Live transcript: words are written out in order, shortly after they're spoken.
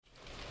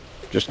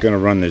Just going to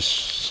run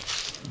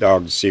this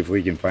dog to see if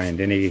we can find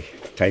any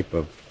type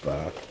of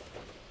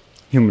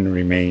human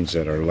remains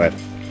that are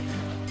left.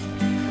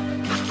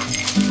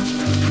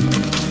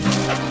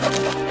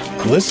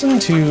 Listen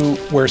to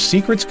Where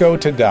Secrets Go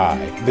to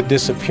Die, The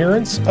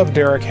Disappearance of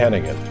Derek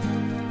Hennigan.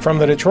 From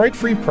the Detroit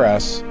Free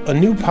Press, a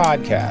new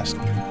podcast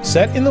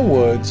set in the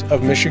woods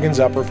of Michigan's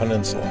Upper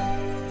Peninsula.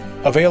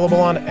 Available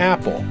on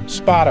Apple,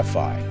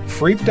 Spotify,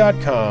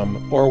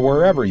 Freep.com, or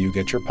wherever you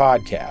get your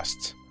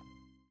podcasts.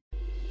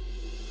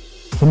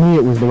 To me,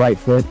 it was the right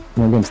fit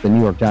against the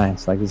New York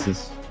Giants. Like, this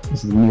is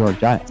the New York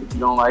Giants. If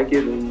you don't like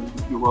it, then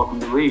you're welcome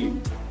to leave.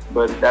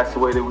 But that's the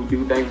way that we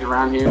do things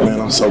around here. Man,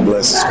 I'm so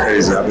blessed. It's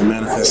crazy. I've been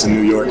manifesting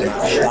New York. And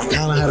I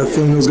kind of had a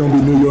feeling it was going to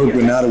be New York,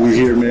 but now that we're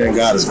here, man,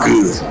 God is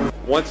good.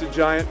 Once a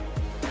Giant,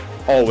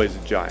 always a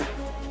Giant.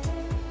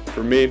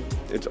 For me,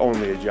 it's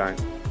only a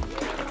Giant.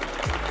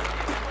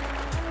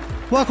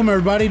 Welcome,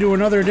 everybody, to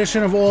another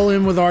edition of All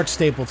In with Art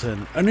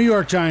Stapleton, a New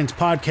York Giants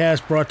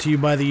podcast brought to you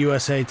by the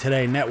USA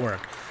Today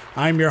Network.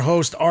 I'm your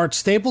host, Art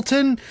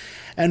Stapleton,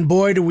 and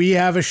boy, do we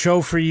have a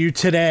show for you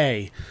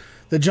today.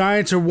 The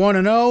Giants are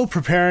 1-0,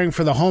 preparing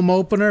for the home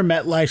opener,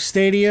 MetLife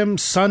Stadium,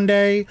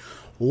 Sunday,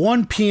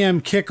 1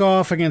 p.m.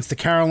 kickoff against the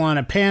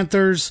Carolina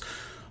Panthers.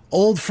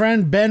 Old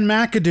friend Ben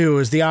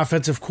McAdoo is the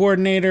offensive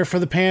coordinator for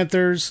the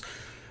Panthers.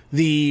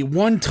 The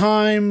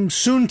one-time,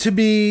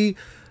 soon-to-be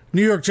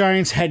New York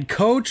Giants head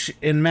coach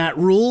in Matt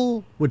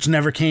Rule, which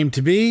never came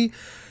to be.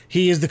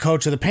 He is the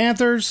coach of the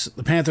Panthers.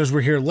 The Panthers were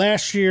here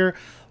last year,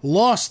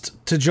 lost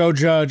to Joe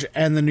Judge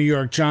and the New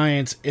York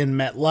Giants in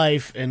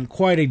MetLife in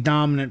quite a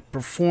dominant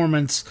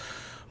performance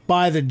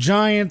by the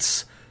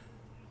Giants.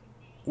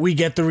 We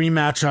get the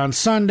rematch on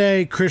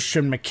Sunday.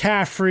 Christian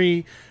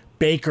McCaffrey,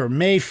 Baker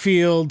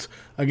Mayfield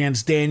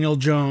against Daniel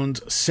Jones,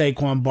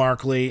 Saquon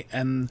Barkley,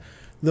 and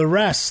the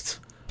rest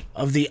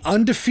of the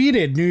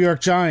undefeated New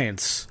York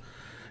Giants.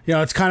 You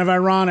know, it's kind of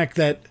ironic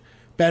that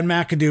Ben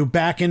McAdoo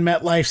back in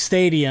MetLife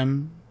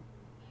Stadium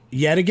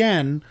yet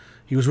again.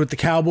 He was with the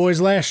Cowboys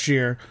last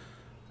year,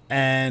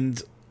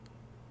 and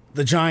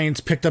the Giants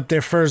picked up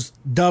their first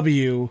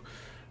W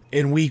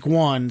in Week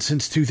 1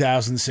 since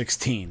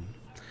 2016.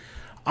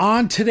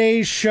 On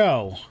today's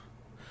show,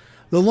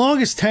 the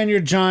longest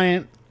tenured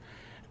Giant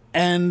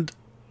and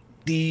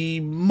the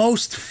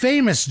most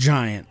famous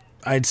Giant,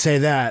 I'd say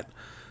that,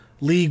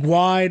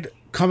 league-wide,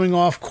 coming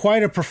off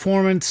quite a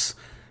performance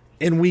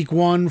in Week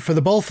 1 for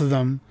the both of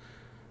them.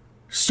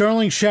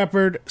 Sterling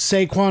Shepard,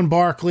 Saquon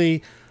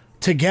Barkley,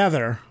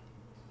 together,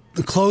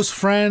 the close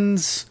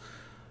friends,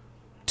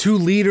 two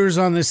leaders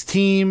on this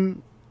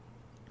team,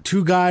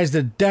 two guys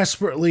that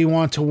desperately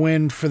want to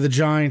win for the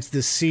Giants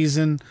this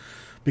season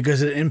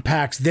because it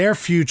impacts their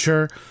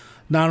future,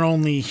 not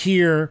only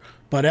here,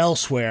 but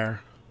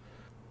elsewhere.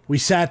 We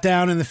sat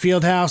down in the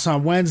field house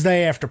on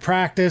Wednesday after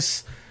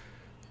practice.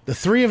 The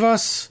three of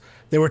us,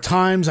 there were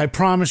times, I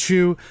promise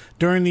you,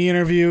 during the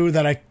interview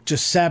that I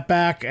just sat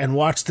back and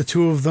watched the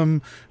two of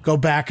them go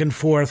back and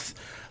forth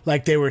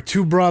like they were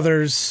two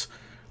brothers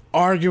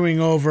arguing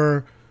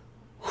over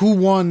who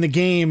won the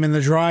game in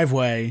the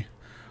driveway,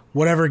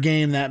 whatever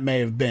game that may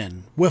have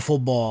been.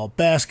 Wiffle ball,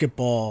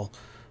 basketball,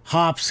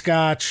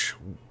 hopscotch,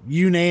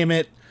 you name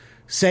it.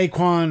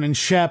 Saquon and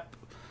Shep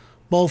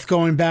both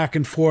going back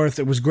and forth.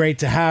 It was great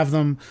to have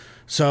them.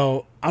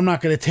 So I'm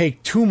not going to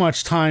take too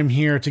much time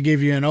here to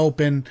give you an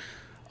open,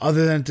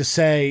 other than to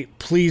say,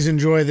 please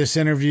enjoy this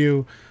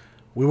interview.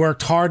 We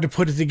worked hard to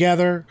put it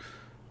together.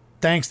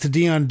 Thanks to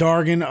Dion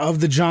Dargan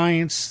of the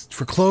Giants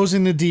for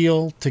closing the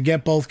deal to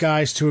get both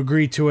guys to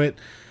agree to it,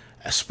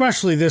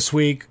 especially this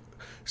week.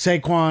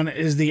 Saquon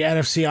is the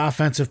NFC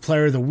Offensive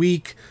Player of the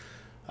Week.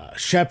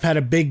 Shep had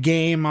a big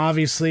game,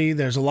 obviously.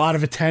 There's a lot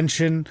of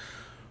attention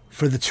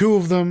for the two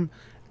of them,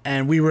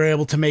 and we were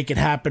able to make it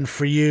happen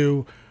for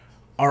you,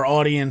 our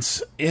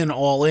audience, in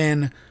All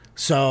In.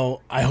 So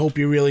I hope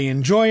you really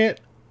enjoy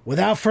it.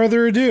 Without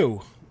further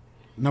ado,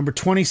 number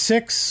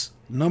 26,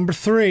 number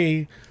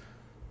 3,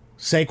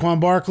 Saquon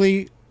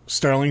Barkley,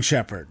 Sterling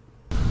Shepard.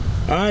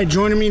 All right,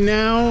 joining me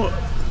now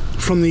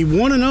from the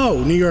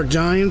 1-0 New York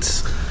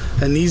Giants,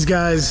 and these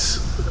guys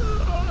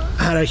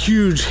had a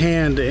huge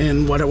hand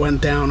in what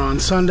went down on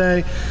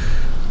Sunday.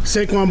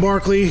 Saquon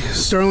Barkley,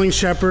 Sterling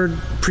Shepard,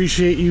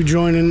 appreciate you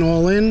joining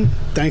All In.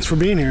 Thanks for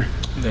being here.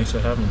 Thanks for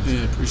having me.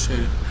 Yeah, appreciate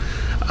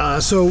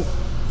it. So,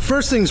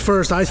 first things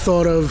first, I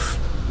thought of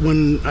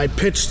when I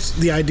pitched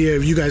the idea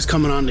of you guys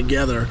coming on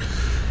together.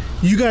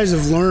 You guys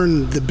have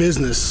learned the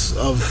business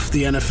of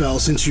the NFL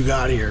since you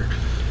got here.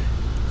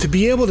 To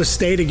be able to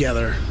stay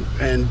together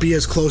and be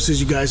as close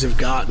as you guys have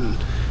gotten,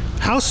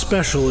 how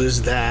special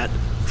is that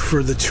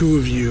for the two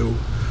of you,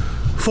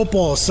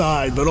 football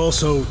aside, but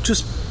also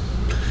just,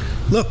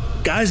 look,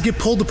 guys get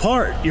pulled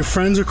apart. You're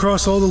friends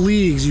across all the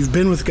leagues. You've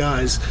been with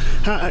guys.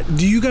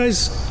 Do you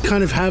guys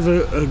kind of have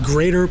a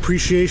greater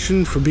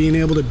appreciation for being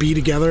able to be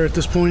together at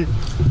this point?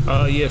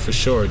 Yeah, for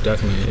sure,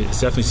 definitely.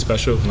 It's definitely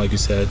special, like you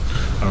said.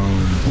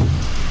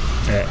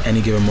 At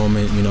any given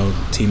moment,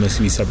 teammates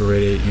can be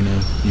separated.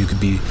 You could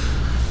be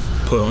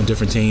put on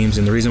different teams.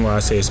 And the reason why I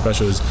say it's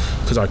special is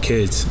because our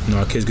kids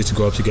get to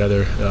grow up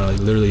together.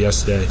 Literally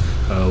yesterday,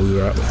 we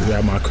were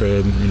at my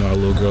crib. Our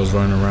little girls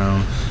running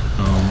around.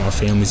 Our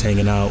family's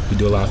hanging out. We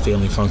do a lot of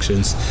family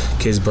functions,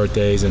 kids'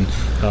 birthdays, and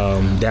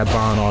that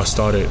bond all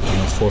started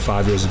 4 or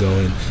 5 years ago.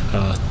 And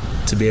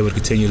to be able to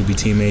continue to be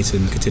teammates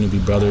and continue to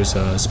be brothers,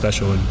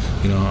 special. And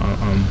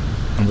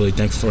I'm really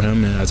thankful for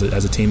him and as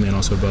a teammate and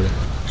also a brother.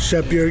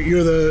 Shep,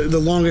 you're the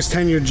longest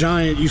tenured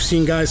Giant. You've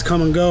seen guys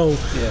come and go,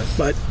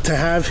 but to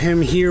have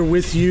him here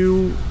with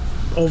you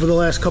over the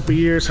last couple of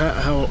years,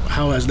 how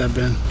has that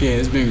been? Yeah,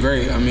 it's been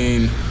great. I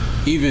mean,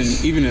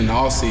 even in the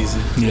off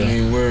season, I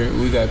mean,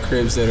 we got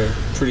cribs that are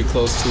pretty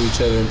close to each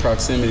other in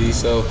proximity,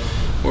 so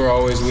we're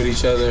always with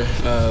each other.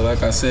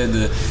 Like I said,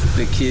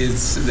 the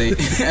kids they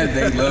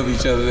love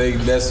each other. They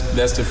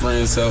best of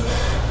friends. So,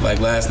 like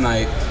last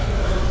night,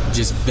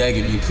 just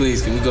begging me,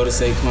 please, can we go to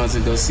Saquon's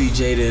and go see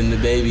Jada and the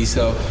baby?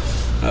 So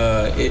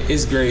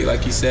it's great.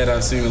 Like you said,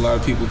 I've seen a lot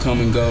of people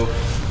come and go.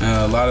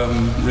 A lot of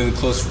them really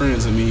close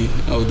friends. I mean,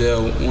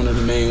 Odell, one of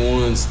the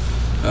main ones,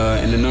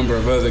 and a number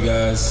of other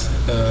guys.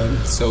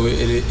 So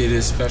it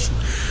is special.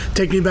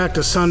 Take me back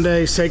to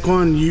Sunday.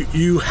 Saquon,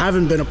 you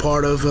haven't been a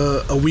part of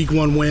a Week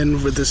 1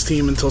 win with this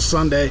team until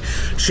Sunday.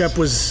 Shep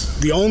was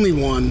the only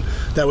one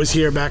that was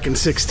here back in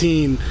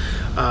 2016.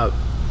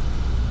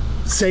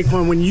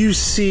 Saquon, when you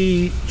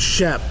see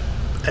Shep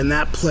and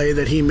that play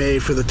that he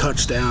made for the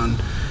touchdown,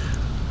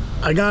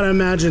 I got to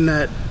imagine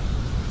that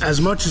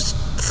as much as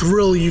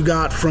thrill you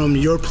got from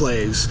your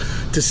plays,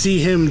 to see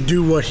him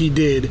do what he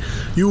did,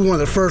 you were one of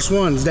the first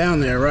ones down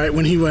there, right,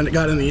 when he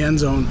got in the end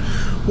zone.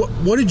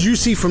 What did you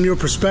see from your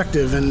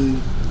perspective,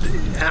 and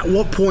at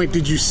what point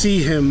did you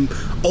see him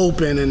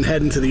open and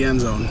head into the end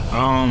zone?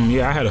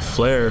 I had a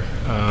flare.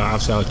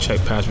 Obviously, I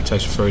checked pass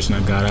protection first,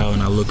 and I got out,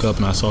 and I look up,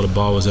 and I saw the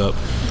ball was up.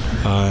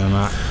 And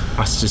I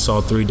just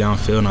saw 3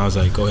 downfield, and I was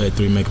like, go ahead,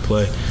 3, make a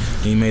play.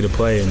 And he made a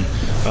play.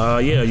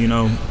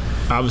 And,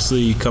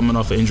 obviously coming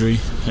off an injury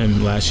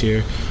last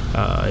year,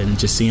 and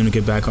just seeing him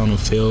get back on the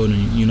field,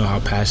 and you know how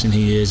passionate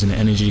he is and the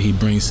energy he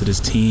brings to this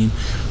team,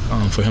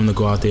 for him to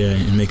go out there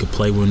and make a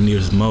play when he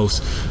needed us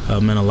most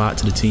meant a lot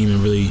to the team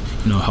and really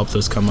helped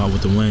us come out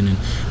with the win. And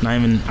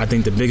I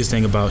think the biggest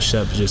thing about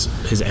Shep is just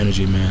his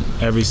energy, man.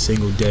 Every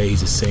single day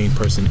he's the same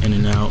person in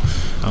and out,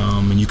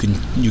 and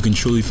you can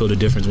truly feel the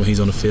difference when he's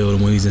on the field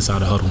and when he's inside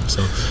the huddle.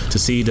 So to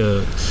see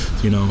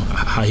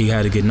how he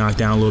had to get knocked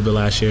down a little bit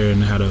last year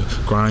and how to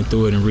grind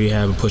through it and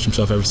rehab and push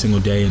himself every single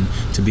day, and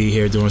to be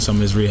here during some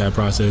of his rehab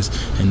process,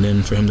 and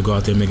then for him to go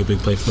out there and make a big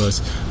play for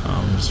us,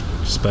 was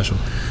special.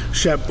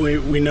 Shep,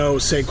 we know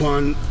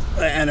Saquon,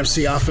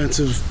 NFC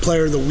Offensive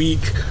Player of the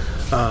Week.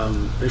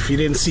 If you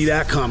didn't see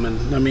that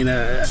coming, I mean,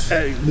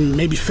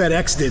 maybe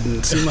FedEx didn't.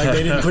 It seemed like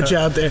they didn't put you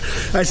out there.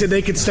 I said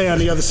they could stay on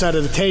the other side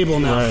of the table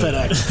now,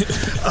 right.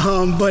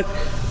 FedEx. But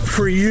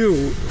for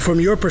you, from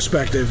your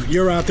perspective,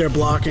 you're out there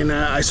blocking.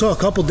 I saw a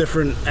couple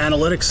different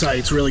analytic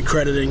sites really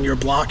crediting your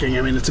blocking.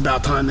 I mean, it's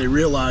about time they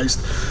realized.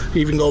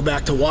 Even go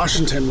back to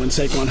Washington when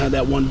Saquon had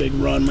that one big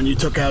run when you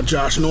took out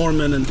Josh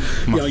Norman, and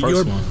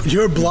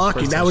your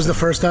blocking. That was the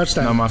first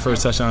touchdown. No, my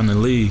first touchdown in the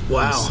league.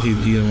 Wow. He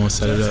didn't want to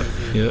set it up.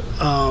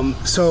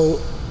 Yep. So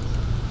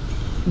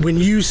when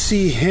you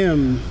see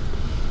him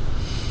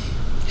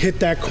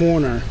hit that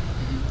corner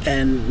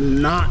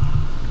and not,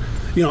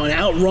 and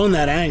outrun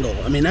that angle.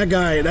 I mean,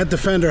 that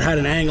defender had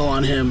an angle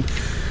on him.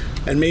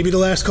 And maybe the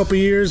last couple of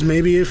years,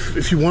 maybe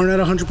if you weren't at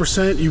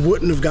 100%, you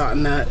wouldn't have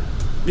gotten that,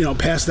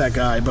 past that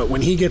guy. But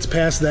when he gets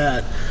past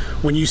that,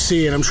 when you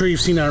see it, I'm sure you've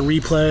seen it on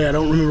replay. I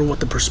don't remember what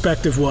the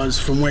perspective was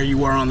from where you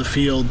were on the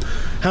field.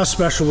 How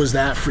special was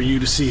that for you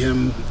to see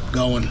him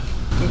going?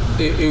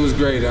 It was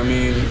great. I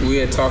mean, we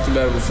had talked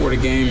about it before the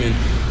game and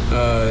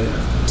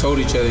told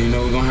each other,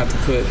 we're going to have to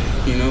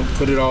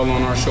put it all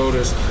on our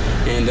shoulders,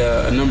 and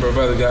a number of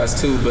other guys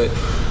too. But,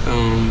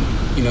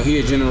 he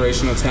had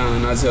generational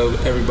talent. I tell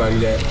everybody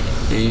that.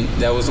 And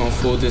that was on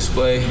full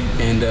display.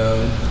 And,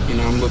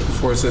 I'm looking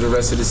forward to the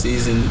rest of the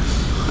season.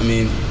 I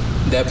mean,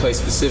 that play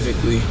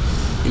specifically,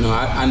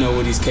 I know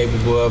what he's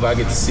capable of. I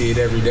get to see it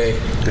every day.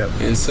 Yep.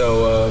 And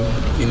so,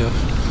 we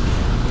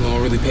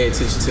don't really pay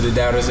attention to the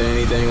doubters or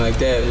anything like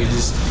that. We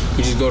just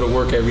go to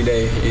work every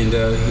day, and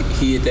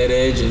he hit that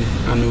edge, and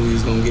I knew he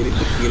was going to get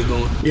it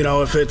going.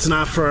 If it's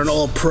not for an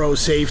all-pro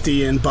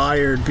safety and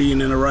Byard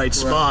being in the right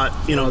spot,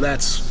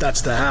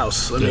 that's the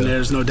house. I mean,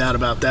 there's no doubt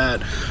about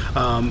that.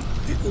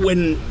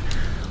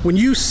 When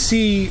you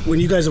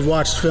guys have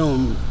watched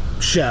film,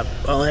 Shep,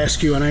 I'll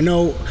ask you, and I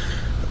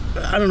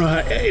don't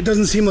know, it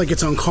doesn't seem like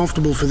it's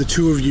uncomfortable for the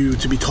two of you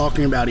to be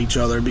talking about each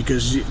other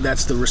because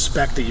that's the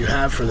respect that you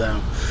have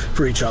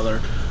for each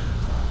other.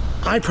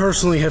 I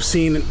personally have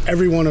seen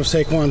every one of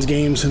Saquon's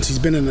games since he's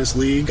been in this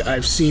league.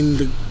 I've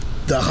seen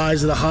the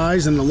highs of the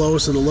highs and the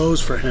lowest of the lows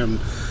for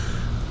him.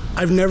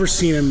 I've never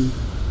seen him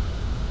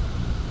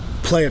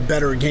play a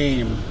better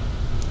game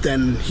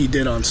than he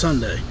did on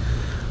Sunday.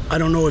 I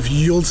don't know if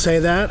you'll say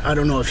that. I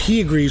don't know if he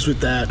agrees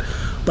with that.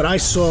 But I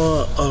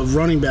saw a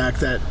running back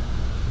that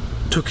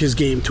took his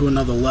game to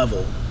another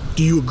level.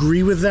 Do you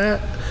agree with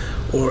that?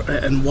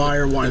 and why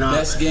or why not? The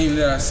best game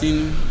that I've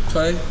seen him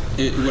play,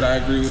 would I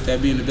agree with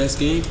that being the best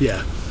game?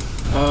 Yeah.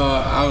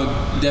 I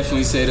would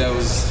definitely say that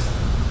was,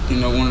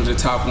 one of the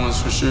top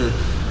ones for sure,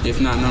 if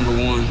not number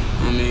one.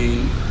 I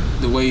mean,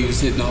 the way he was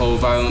hitting the hole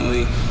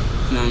violently,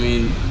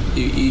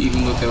 you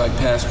even look at like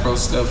pass pro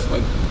stuff,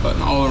 like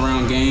an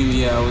all-around game.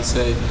 Yeah, I would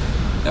say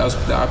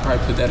I'd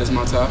probably put that as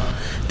my top.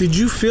 Did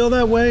you feel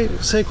that way,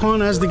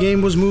 Saquon, as the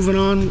game was moving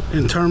on,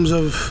 in terms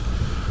of,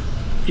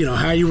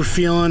 how you were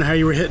feeling, how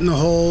you were hitting the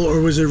hole,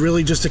 or was it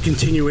really just a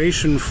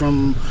continuation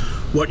from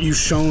what you've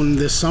shown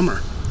this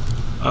summer?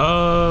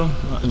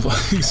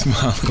 You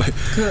smile like,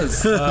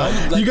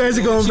 you guys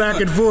are going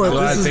back and forth. Well,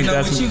 I think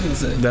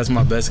that's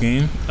my best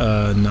game.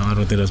 No, I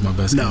don't think that's my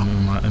best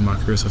game in my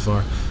career so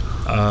far.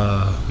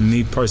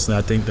 Me personally,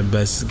 I think the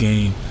best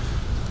game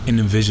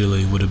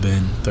individually would have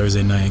been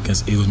Thursday night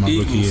against Eagles my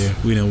rookie year.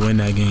 We didn't win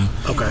that game.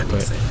 Okay.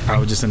 But I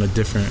was just in a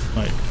different,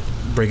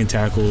 breaking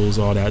tackles,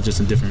 all that, just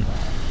in different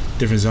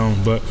zone.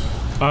 But,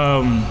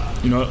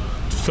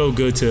 it felt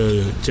good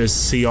to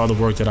just see all the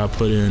work that I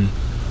put in,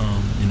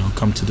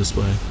 come to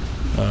display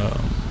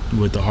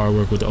with the hard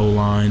work with the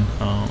O-line,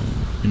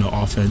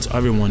 offense,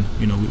 everyone.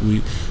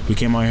 We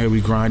came out here,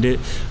 we grinded,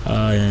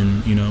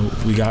 and,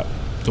 we got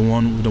the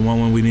one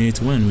when we needed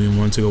to win. We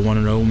wanted to go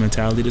 1-0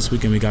 mentality this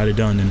week, and we got it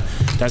done. And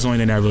that's the only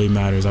thing that really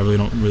matters. I really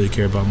don't really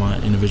care about my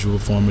individual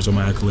performance or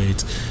my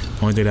accolades.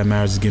 The only thing that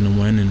matters is getting a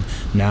win, and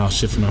now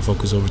shifting our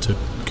focus over to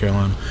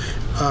Carolina.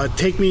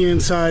 Take me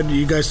inside.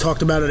 You guys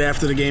talked about it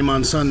after the game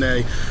on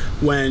Sunday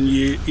when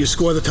you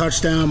score the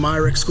touchdown.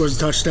 Myrick scores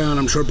the touchdown.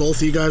 I'm sure both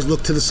of you guys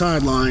looked to the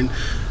sideline.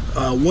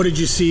 What did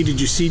you see? Did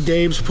you see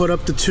Daves put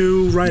up the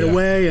 2 right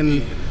away?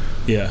 And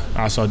yeah,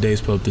 I saw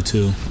Daves put up the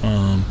 2.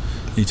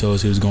 He told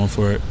us he was going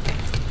for it,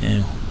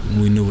 and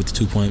we knew what the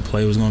 2-point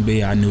play was going to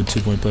be. I knew the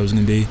 2-point play was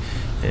going to be,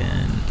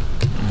 and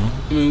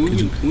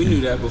we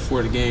knew that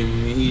before the game. I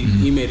mean,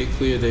 he made it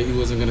clear that he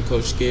wasn't going to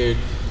coach scared,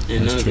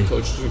 and none of the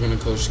coaches were going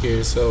to coach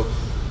scared. So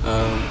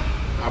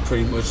I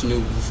pretty much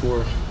knew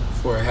before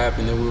it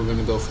happened that we were going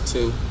to go for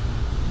 2,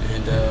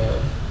 and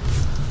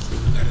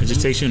it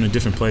just takes you in a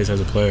different place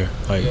as a player.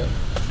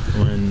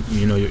 When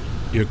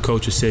your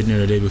coach is sitting there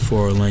the day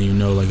before, letting you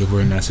know if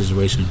we're in that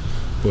situation.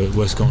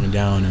 What's going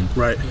down, and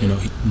right.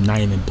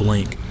 Not even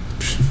blink,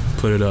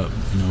 put it up.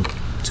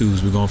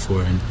 2s, we're going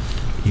for it, and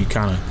you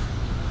kind of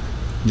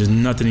there's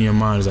nothing in your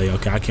mind is like,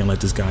 okay, I can't let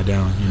this guy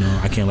down.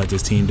 I can't let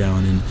this team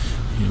down, and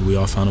we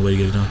all found a way to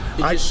get it done.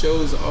 It just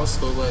shows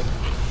also the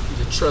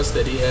trust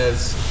that he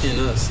has in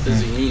us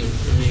as a unit.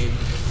 I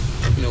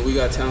mean, we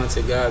got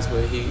talented guys,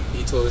 but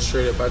he told us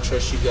straight up, I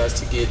trust you guys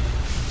to get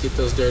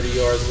those dirty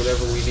yards,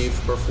 whatever we need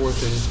for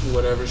 4th and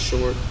whatever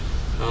short.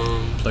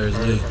 Players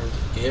league.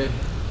 Yeah.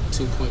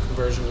 2-point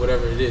conversion,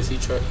 whatever it is,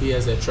 he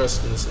has that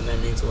trust in us, and that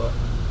means a lot.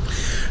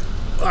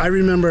 I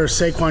remember,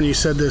 Saquon, you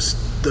said this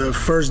the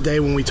first day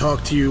when we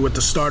talked to you at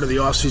the start of the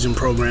offseason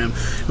program.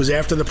 It was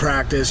after the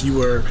practice. You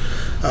were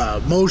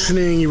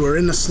motioning, you were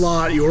in the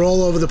slot, you were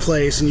all over the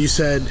place, and you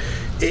said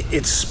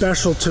it's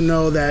special to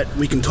know that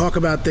we can talk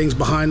about things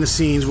behind the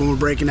scenes when we're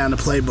breaking down the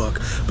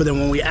playbook, but then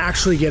when we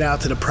actually get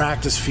out to the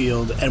practice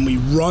field and we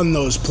run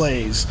those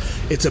plays,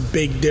 it's a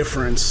big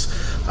difference.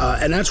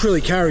 And that's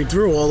really carried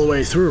through all the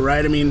way through,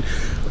 right? I mean,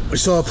 we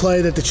saw a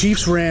play that the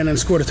Chiefs ran and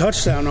scored a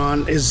touchdown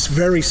on is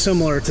very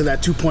similar to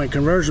that 2-point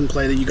conversion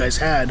play that you guys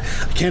had.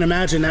 I can't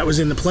imagine that was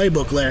in the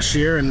playbook last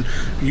year, and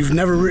you've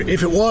never,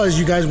 if it was,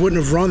 you guys wouldn't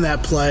have run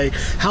that play.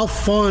 How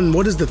fun,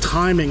 what is the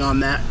timing on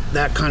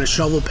that kind of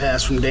shovel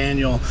pass from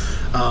Daniel,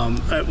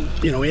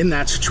 in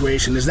that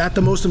situation? Is that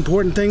the most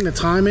important thing, the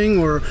timing,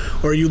 or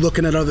are you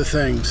looking at other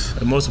things?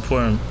 The most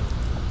important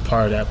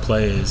part of that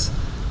play is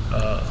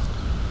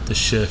the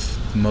shift,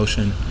 the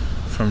motion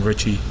from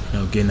Richie,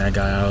 getting that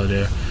guy out of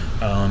there.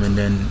 And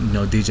then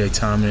DJ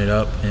timing it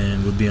up,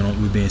 and we'd be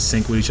in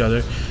sync with each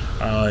other,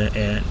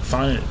 and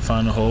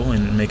find a hole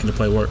and making the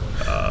play work.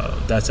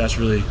 That's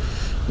really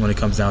when it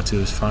comes down to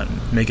is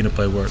making the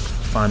play work.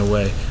 Find a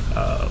way,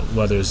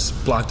 whether it's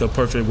blocked up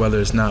perfect, whether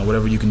it's not,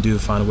 whatever you can do to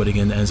find a way to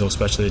get in the end zone,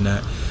 especially in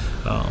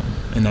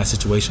that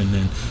situation.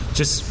 And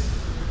just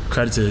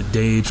credit to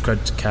Daves,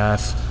 credit to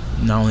Calf,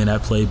 not only in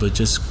that play, but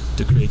just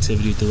the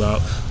creativity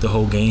throughout the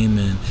whole game.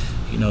 And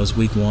it's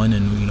week 1,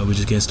 and we're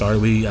just getting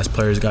started. We as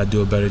players got to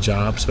do a better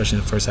job, especially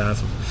in the first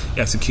half, of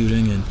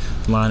executing and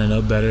lining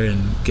up better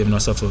and giving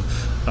ourselves an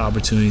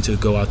opportunity to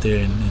go out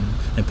there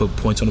and put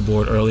points on the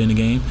board early in the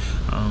game.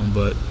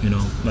 But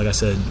like I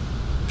said,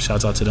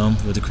 shouts out to them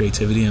with the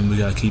creativity, and we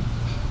got to keep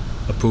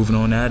improving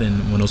on that.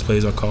 And when those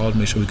plays are called,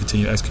 make sure we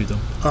continue to execute them.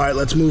 All right,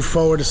 let's move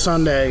forward to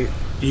Sunday.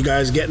 You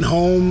guys getting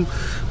home?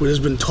 There's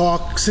been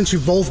talk since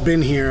you've both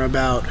been here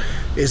about,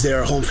 is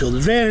there a home field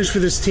advantage for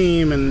this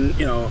team? And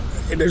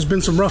there's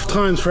been some rough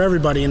times for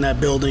everybody in that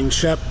building.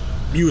 Shep,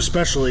 you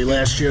especially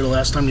last year, the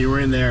last time you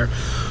were in there.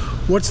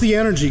 What's the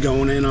energy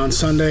going in on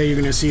Sunday? You're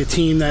going to see a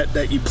team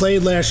that you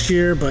played last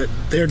year, but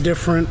they're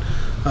different.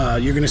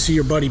 You're going to see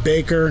your buddy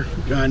Baker.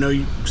 I know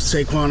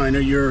Saquon, I know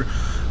you're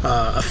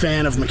a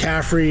fan of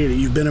McCaffrey.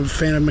 You've been a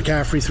fan of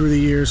McCaffrey through the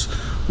years.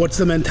 What's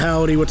the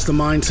mentality? What's the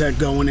mindset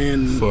going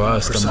in? For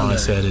us, the Sunday?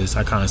 mindset is,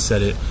 I kind of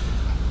said it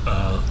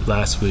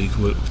last week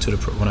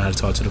when I had to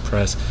talk to the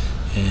press,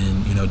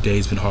 and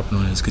Dave's been harping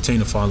on it, is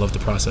continue to fall in love with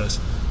the process.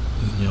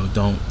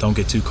 Don't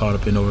get too caught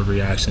up in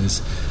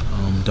overreactions.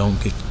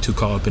 Don't get too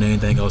caught up in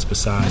anything else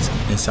besides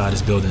inside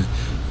this building.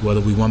 Whether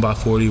we won by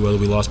 40, whether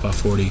we lost by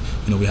 40,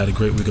 we had a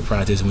great week of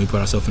practice and we put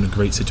ourselves in a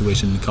great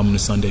situation to come into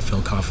Sunday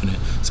feeling confident.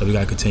 So we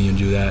got to continue to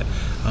do that,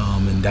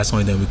 and that's the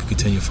only thing we can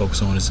continue to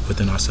focus on is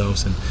within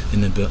ourselves and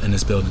in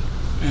this building.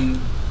 And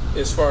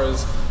as far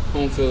as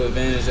home field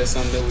advantage, that's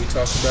something that we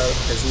talked about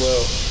as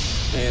well,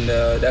 and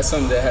that's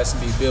something that has to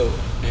be built.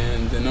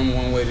 And the number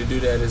one way to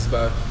do that is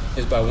by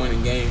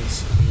winning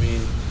games. I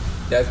mean,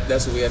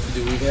 that's what we have to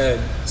do. We've had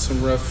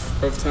some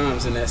rough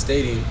times in that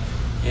stadium,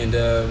 and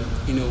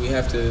we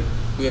have to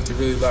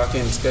really lock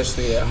in,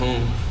 especially at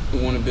home. We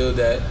want to build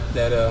that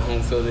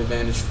home field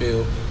advantage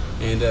feel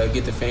and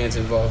get the fans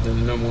involved.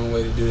 And the number one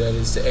way to do that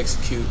is to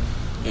execute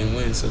and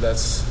win. So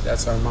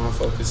that's our mind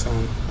focus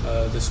on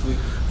this week.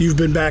 You've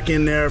been back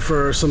in there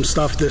for some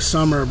stuff this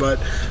summer, but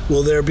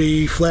will there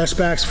be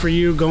flashbacks for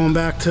you going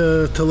back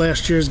to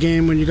last year's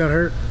game when you got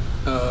hurt?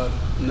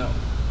 No.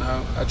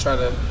 I try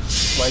to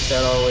wipe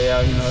that all the way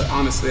out.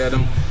 Honestly, I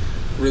don't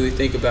really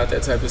think about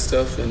that type of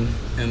stuff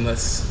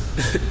unless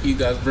you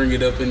guys bring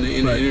it up in the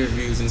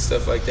interviews and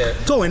stuff like that.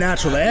 It's only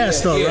natural to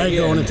ask, right?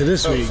 Going into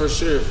this week. For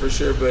sure.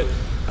 But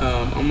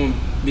I'm going to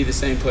be the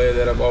same player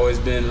that I've always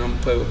been, and I'm going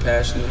to play with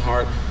passion and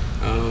heart.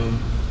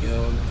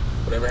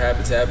 Whatever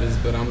happens,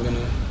 but I'm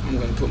gonna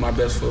put my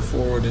best foot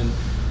forward and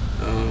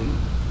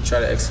try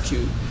to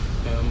execute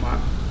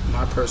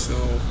my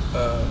personal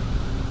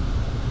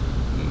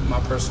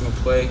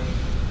play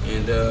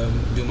and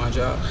do my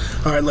job.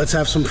 All right, let's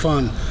have some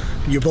fun.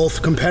 You're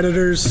both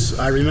competitors.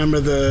 I remember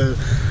the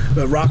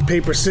rock,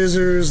 paper,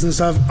 scissors and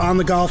stuff on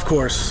the golf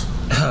course.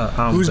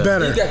 Who's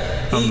better?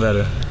 I'm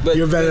better.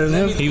 You're better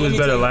than him? He was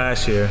better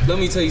last year. Let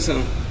me tell you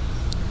something.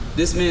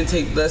 This man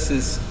takes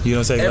lessons. You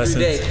don't take every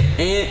lessons? Day.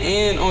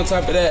 And on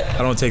top of that,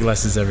 I don't take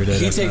lessons every day.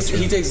 He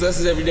takes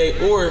lessons every day,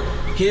 or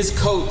his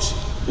coach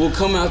will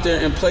come out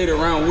there and play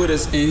around with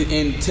us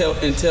and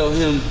tell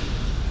him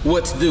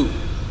what to do.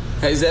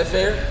 Is that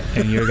fair?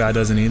 And your guy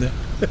doesn't either?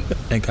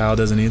 And Kyle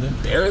doesn't either?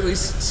 Barely,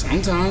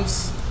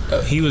 sometimes.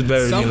 He was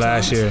better than me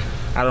last year.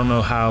 I don't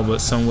know how,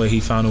 but some way he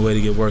found a way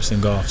to get worse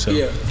in golf. So.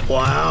 Yeah.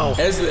 Wow.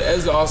 As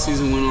the off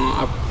season went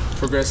on, I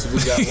progressively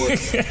got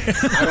worse.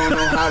 I don't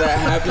know how that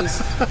happens,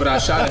 but I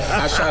shot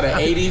at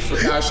 80.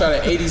 I shot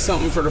at 80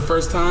 something for the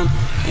first time,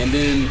 and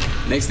then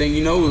next thing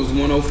you know, it was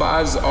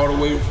 105s all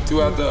the way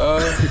throughout the. You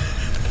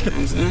know what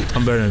I'm saying?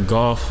 I'm better in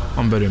golf.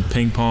 I'm better in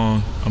ping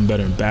pong. I'm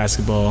better in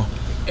basketball.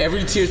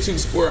 Every tier 2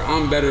 sport,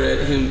 I'm better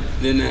at him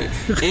than that,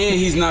 and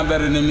he's not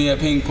better than me at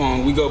ping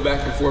pong. We go back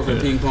and forth at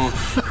ping pong.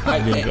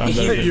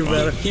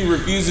 He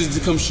refuses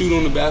to come shoot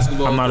on the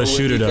basketball. I'm not a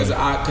shooter though,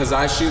 because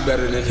I shoot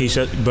better than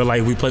him. But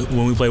like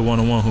when we play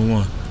 1-on-1, who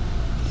won?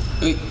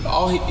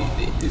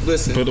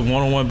 Listen. But the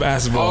 1-on-1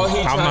 basketball,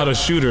 I'm not a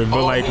shooter.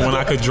 But like when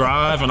I could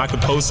drive and I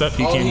could post up,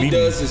 he can't beat me. All he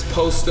does is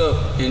post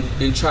up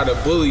and try to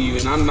bully you,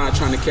 and I'm not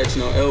trying to catch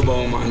no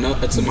elbow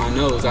to my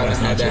nose. I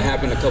had that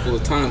happen a couple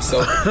of times,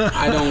 so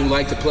I don't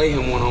like to play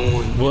him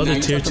 1-on-1. What other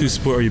tier 2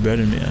 sport are you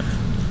better than me at?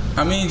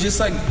 I mean, just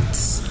like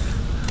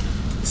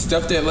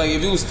stuff that, like,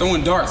 if it was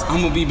throwing darts,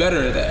 I'm gonna be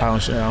better at that. I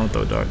don't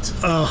throw darts.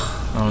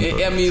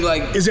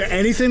 Is there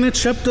anything that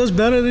Shep does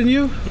better than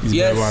you? He's a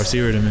better wide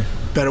receiver than me.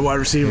 Better wide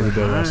receiver. He's a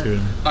better wide receiver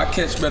than me. I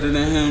catch better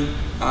than him.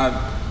 I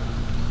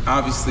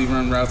obviously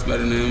run routes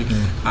better than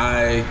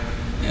him.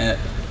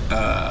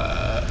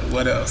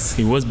 What else?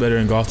 He was better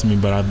in golf than me,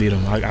 but I beat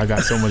him. I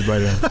got so much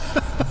better than him.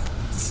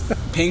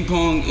 Ping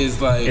pong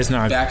is like it's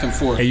not back and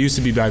forth. It used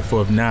to be back and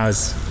forth. Now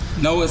it's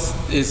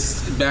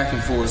back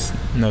and forth.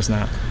 No, it's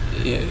not.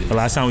 Yeah. The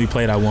last time we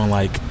played, I won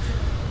like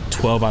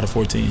 12 out of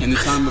 14. And the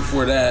time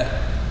before that,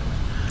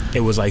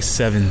 it was like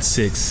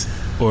 7-6,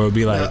 or it'd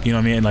be like you know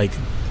what I mean, like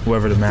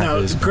whoever the map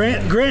is.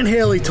 Grant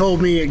Haley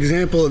told me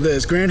example of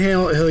this. Grant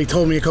Haley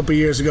told me a couple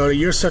years ago that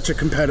you're such a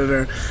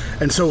competitor,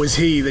 and so is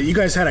he. That you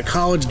guys had a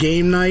college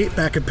game night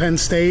back at Penn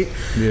State,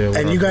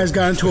 and you guys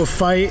got into a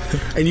fight,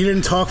 and you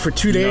didn't talk for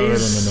 2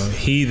 days. No.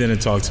 He didn't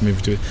talk to me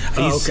for 2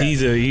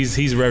 days.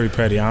 He's very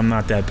petty. I'm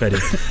not that petty,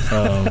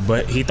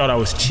 but he thought I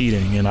was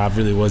cheating, and I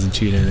really wasn't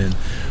cheating. And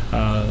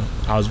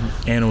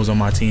Anna was on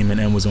my team, and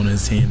Em was on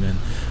his team, and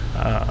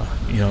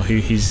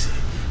he's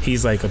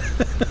like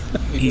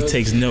he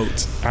takes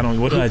notes.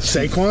 What do I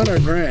cheat? Saquon or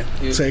Grant?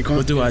 Saquon.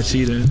 What do I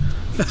cheat in?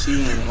 You cheat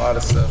in a lot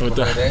of stuff.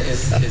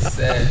 It's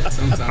sad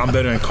sometimes. I'm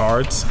better in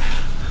cards.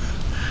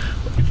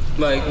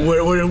 Like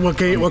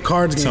what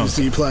cards games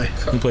do you play?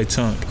 We play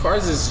Tunk.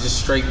 Cards is just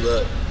straight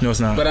luck. No, it's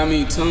not. But I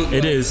mean, Tunk.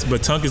 It is,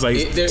 but Tunk is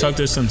like Tunk.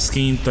 There's some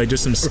scheme, like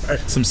just some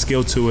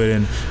skill to it,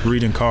 and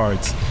reading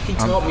cards. He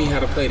taught me how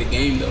to play the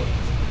game, though.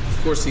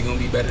 Of course, he's gonna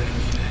be better than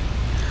me.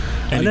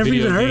 I never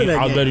even heard of that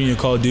I was game. better than you in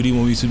Call of Duty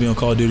when we used to be on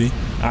Call of Duty.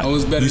 I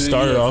was better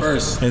than you at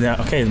first.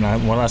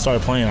 And when I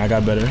started playing, I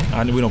got better.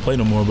 We don't play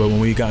no more, but when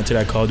we got into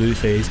that Call of Duty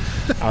phase,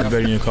 I was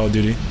better than you in Call of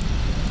Duty.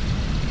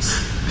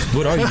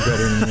 What are you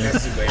better than me?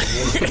 That's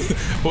debatable.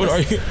 What are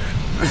you?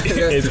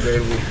 That's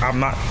debatable. I'm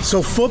not.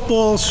 So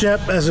football,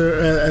 Shep, as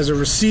a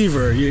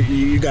receiver,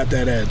 you got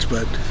that edge,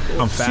 but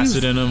I'm faster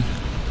than him.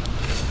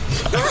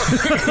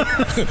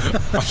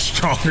 I'm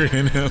stronger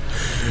than him.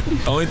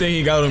 The only thing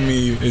he got on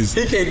me is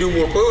he can't do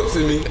more pull-ups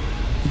than me.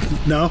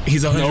 No,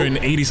 he's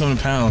 180 something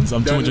pounds.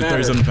 I'm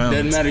 230 something pounds.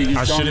 Doesn't matter.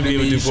 I shouldn't be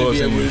able to do pull-ups.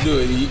 You should be able to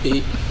do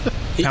it.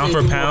 Pound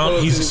for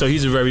pound, he's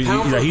really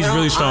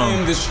strong. I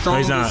am the strongest. No,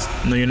 he's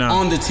not. No, you're not.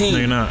 On the team. No,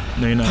 you're not.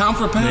 No, you're not. Pound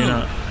for pound. No, you're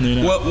not. No, you're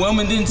not. What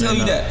Wellman didn't tell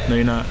you that. No,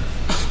 you're not.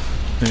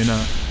 No, you're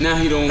not. Now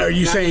he don't. Are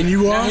you saying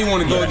you are? Now he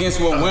want to go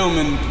against what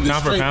Wellman.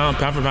 Pound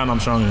for pound, I'm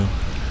stronger than him.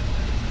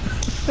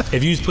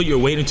 If you just put your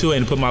weight into it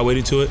and put my weight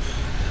into it.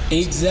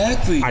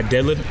 Exactly. I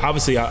deadlift.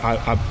 Obviously,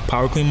 I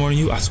power clean more than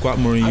you. I squat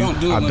more than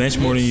you. I bench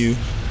more than you.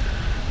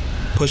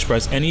 Push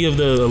press. Any of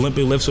the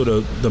Olympic lifts or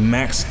the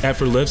max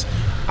effort lifts,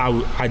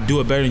 I do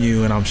it better than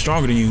you and I'm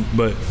stronger than you.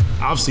 But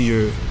obviously,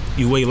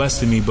 you weigh less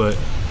than me. But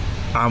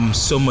I'm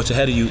so much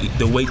ahead of you.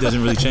 The weight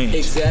doesn't really change.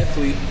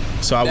 Exactly.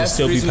 So I would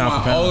still be pound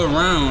for pound. All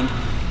around,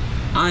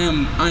 I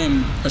am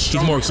a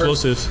strong. He's more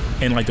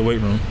explosive in like the weight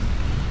room.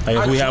 Like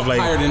if we have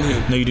like higher than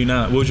him. No, you do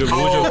not. What was your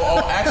vertical?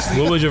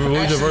 No,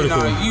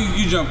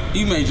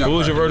 you may jump. What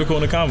was your vertical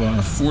in the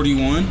combine?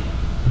 41.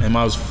 And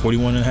mine was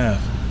 41 and a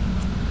half.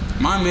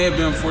 Mine may have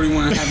been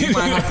 41 and a half.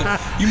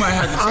 You might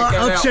have to check that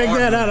out. I'll check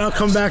that out. I'll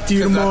come back to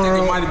you tomorrow. I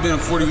think it might have been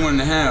 41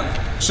 and a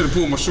half. Should have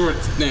pulled my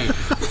shorts down.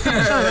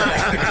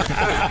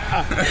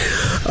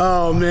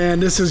 Oh man,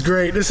 this is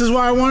great. This is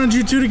why I wanted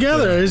you two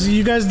together. Is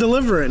you guys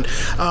delivering?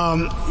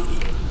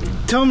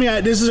 Tell me,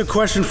 this is a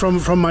question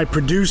from my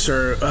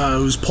producer,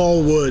 who's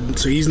Paul Wood.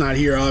 So he's not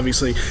here,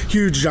 obviously.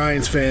 Huge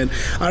Giants fan.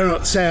 I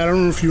don't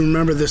know if you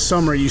remember this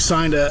summer, you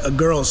signed a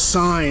girl's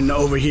sign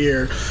over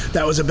here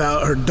that was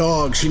about her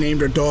dog. She named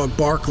her dog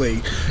Barkley.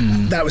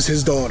 Mm-hmm. That was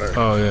his daughter.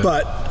 Oh yeah.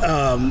 But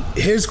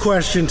his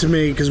question to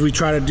me, because we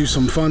try to do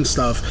some fun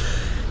stuff,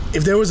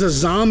 if there was a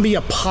zombie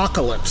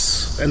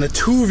apocalypse and the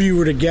two of you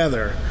were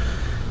together,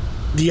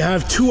 do you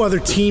have two other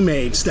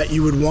teammates that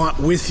you would want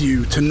with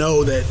you to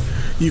know that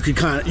you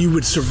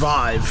would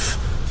survive?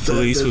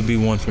 Felice would be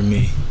one for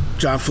me.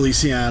 John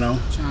Feliciano.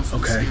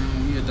 Okay.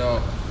 Yeah,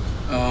 dog.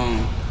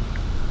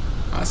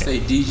 I say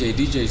DJ.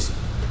 DJ's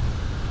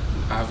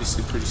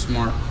obviously pretty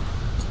smart.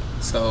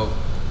 So.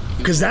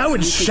 Because that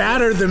would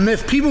shatter the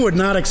myth. People would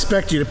not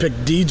expect you to pick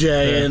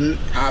DJ and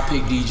I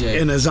pick DJ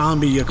in a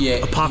zombie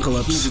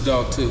apocalypse. He's a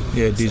dog too.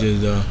 Yeah,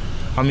 DJ's dog.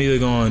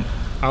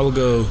 I would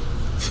go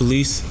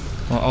Felice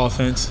on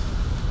offense.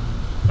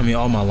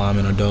 All my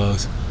linemen are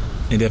dogs.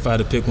 And if I had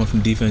to pick one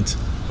from defense,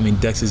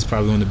 Dex is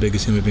probably one of the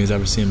biggest human beings I've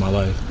ever seen in my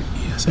life.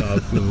 Yeah. So I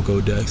would go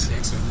Dex.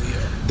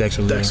 Dex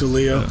or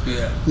Leo.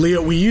 Yeah.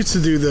 Leo, we used to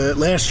do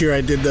last year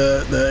I did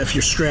the if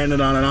you're stranded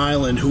on an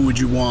island, who would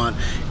you want?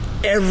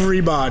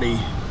 Everybody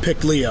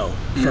picked Leo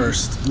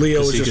first. Leo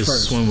was just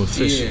first. He could swim with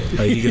fish.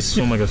 Yeah. He could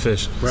swim like a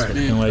fish. Right. And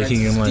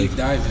he can deep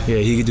diving.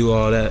 Yeah, he could do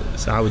all that.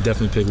 So I would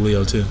definitely pick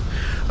Leo too.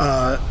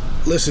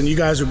 Listen, you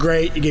guys were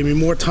great. You gave me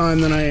more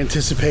time than I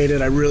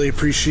anticipated. I really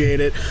appreciate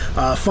it.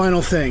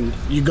 Final thing,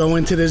 you go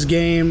into this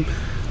game.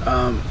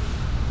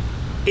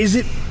 Is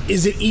it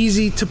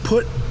easy to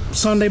put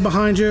Sunday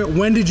behind you?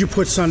 When did you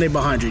put Sunday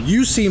behind you?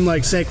 You seem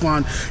like,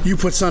 Saquon, you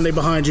put Sunday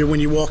behind you when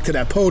you walked to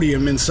that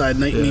podium inside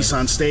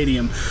Nissan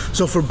Stadium.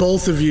 So for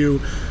both of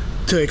you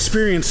to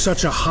experience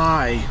such a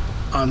high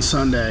on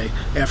Sunday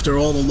after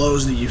all the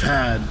lows that you've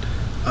had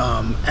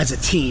as a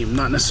team,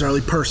 not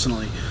necessarily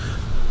personally,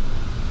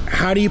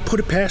 how do you put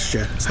it past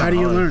you? How do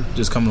you learn?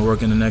 Just coming to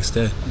work in the next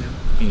day.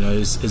 Yeah.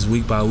 It's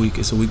week by week.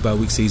 It's a week by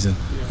week season.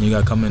 Yeah. And you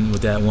got to come in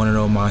with that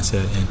 1-0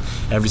 mindset. And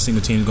every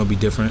single team is going to be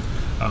different.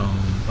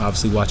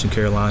 Obviously, watching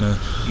Carolina,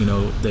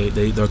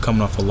 they're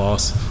coming off a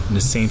loss in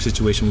the same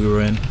situation we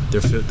were in.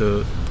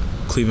 The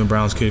Cleveland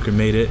Browns kicker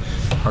made it.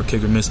 Our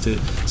kicker missed it.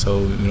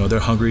 So, they're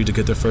hungry to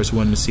get their first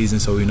win in the season.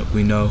 So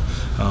we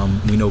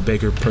know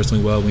Baker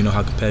personally well. We know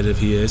how competitive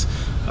he is.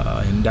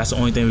 And that's the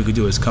only thing we could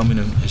do is come in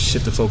and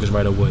shift the focus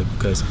right away,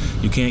 because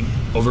you can't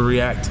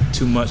overreact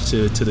too much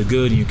to the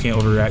good and you can't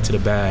overreact to the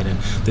bad. And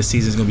this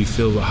season's going to be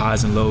filled with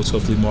highs and lows,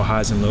 hopefully more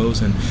highs and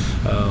lows. And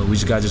we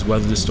just got to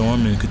weather the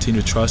storm and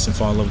continue to trust and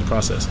fall in love with the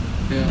process.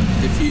 Yeah,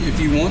 if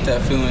you want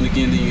that feeling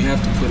again, then you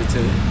have to put it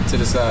to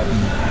the side.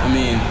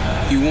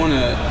 You want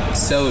to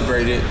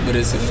celebrate it, but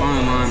it's a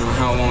fine line on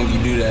how long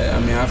you do that.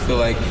 I feel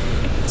like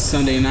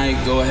Sunday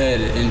night, go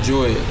ahead,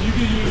 enjoy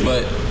it.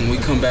 But when we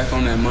come back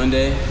on that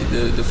Monday,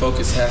 the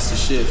focus has to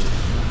shift.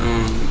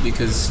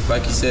 Because,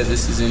 like you said,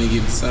 this is any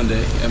given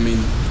Sunday.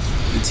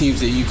 The teams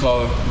that you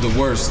call the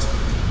worst,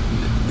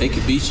 they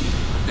could beat you.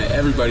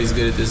 Everybody's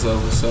good at this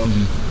level. So,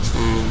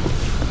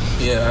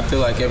 I feel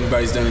like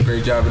everybody's done a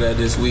great job of that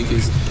this week,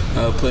 is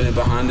putting it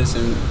behind us,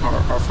 and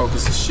our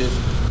focus is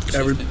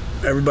shifting.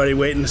 Everybody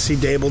waiting to see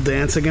Dable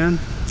dance again?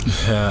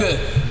 Yeah.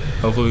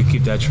 Hopefully we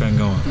keep that trend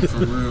going.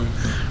 For real.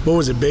 What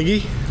was it,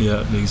 Biggie?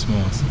 Yeah, Biggie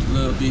Smalls.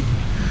 Lil B.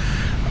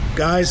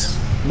 Guys,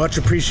 much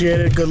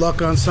appreciated. Good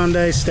luck on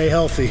Sunday. Stay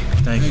healthy.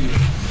 Thank you.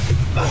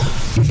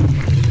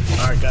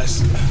 All right,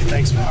 guys.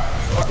 Thanks, man.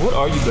 What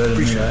are you better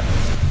than that?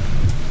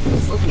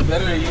 Fucking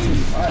better than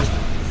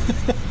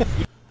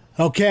you.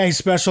 Okay,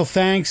 special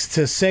thanks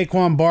to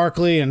Saquon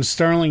Barkley and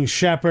Sterling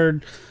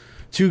Shepard,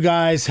 two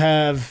guys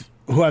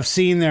who have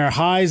seen their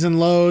highs and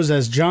lows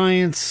as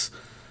Giants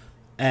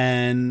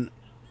and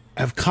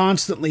have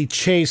constantly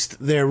chased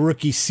their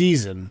rookie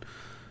season.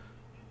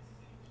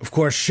 Of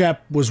course,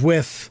 Shep was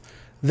with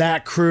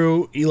that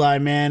crew: Eli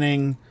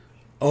Manning,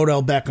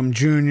 Odell Beckham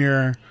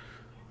Jr.,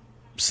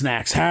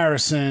 Snacks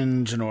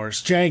Harrison,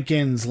 Janoris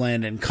Jenkins,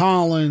 Landon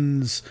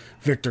Collins,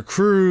 Victor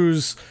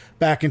Cruz.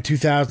 Back in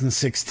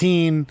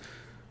 2016,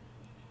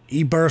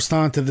 he burst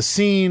onto the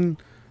scene,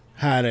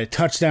 had a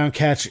touchdown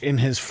catch in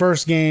his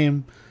first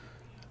game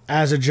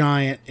as a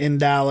Giant in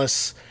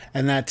Dallas,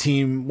 and that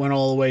team went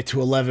all the way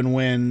to 11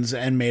 wins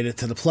and made it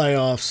to the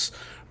playoffs.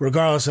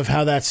 Regardless of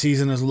how that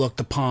season is looked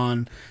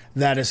upon,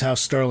 that is how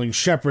Sterling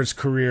Shepard's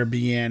career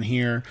began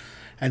here.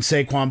 And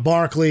Saquon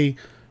Barkley,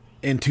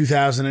 in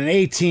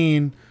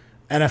 2018,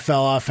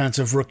 NFL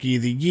Offensive Rookie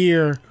of the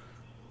Year.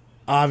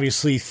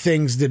 Obviously,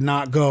 things did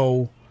not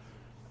go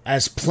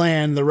as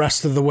planned the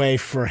rest of the way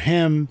for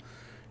him.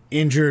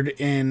 Injured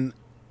in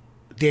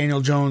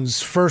Daniel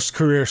Jones' first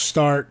career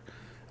start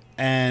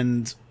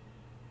and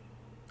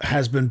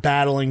has been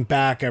battling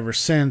back ever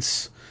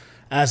since.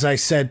 As I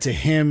said to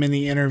him in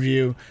the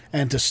interview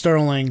and to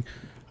Sterling,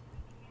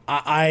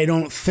 I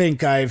don't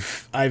think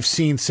I've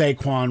seen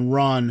Saquon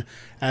run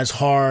as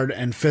hard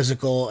and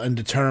physical and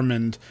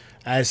determined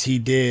as he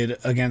did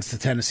against the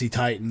Tennessee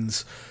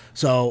Titans.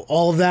 So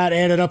all of that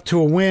added up to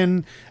a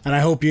win, and I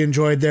hope you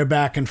enjoyed their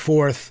back and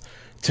forth.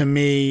 To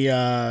me,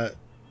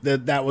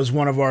 that was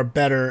one of our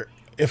better,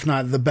 if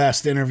not the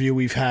best, interview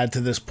we've had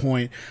to this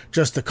point.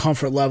 Just the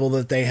comfort level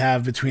that they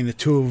have between the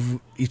two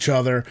of each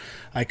other.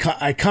 I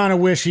kind of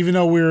wish, even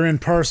though we were in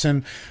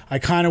person, I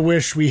kind of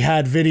wish we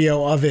had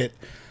video of it,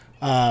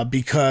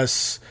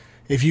 because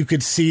if you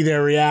could see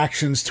their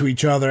reactions to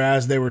each other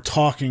as they were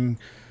talking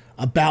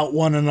about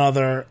one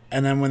another,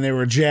 and then when they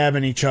were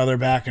jabbing each other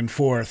back and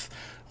forth,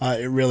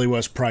 it really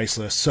was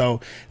priceless. So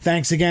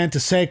thanks again to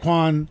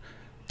Saquon,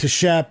 to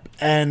Shep,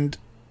 and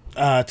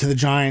to the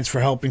Giants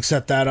for helping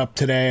set that up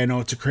today. I know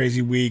it's a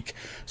crazy week,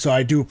 so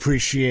I do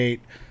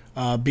appreciate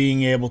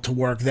being able to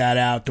work that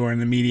out during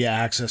the media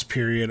access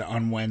period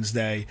on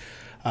Wednesday.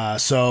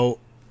 So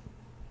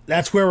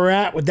that's where we're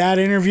at with that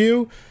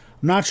interview.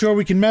 I'm not sure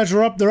we can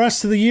measure up the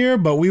rest of the year,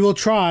 but we will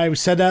try. We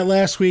said that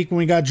last week when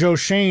we got Joe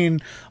Shane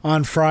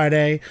on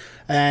Friday,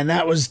 and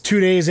that was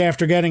 2 days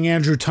after getting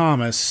Andrew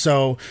Thomas.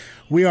 So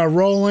we are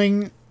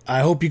rolling.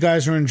 I hope you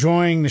guys are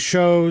enjoying the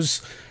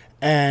shows,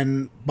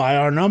 and by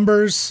our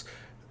numbers,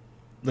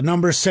 the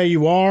numbers say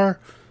you are.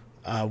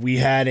 We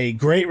had a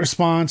great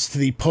response to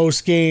the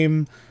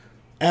post-game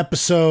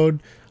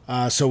episode,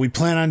 so we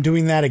plan on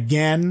doing that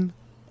again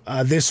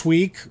this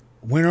week,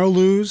 win or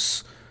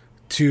lose,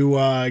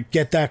 to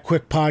get that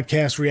quick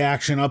podcast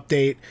reaction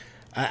update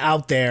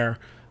out there.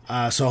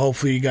 So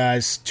hopefully you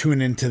guys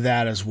tune into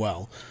that as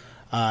well.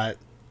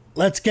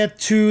 Let's get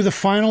to the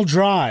final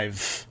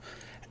drive.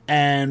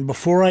 And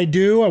before I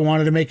do, I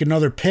wanted to make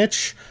another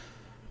pitch.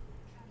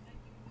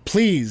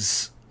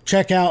 Please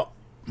check out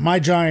my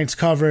Giants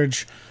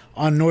coverage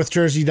on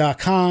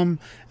NorthJersey.com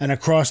and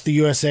across the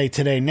USA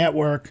Today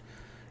network.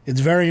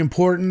 It's very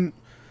important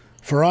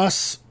for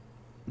us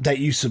that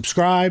you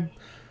subscribe.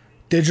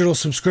 Digital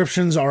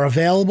subscriptions are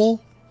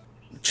available.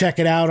 Check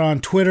it out on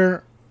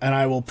Twitter, and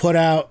I will put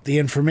out the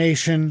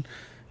information.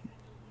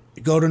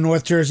 Go to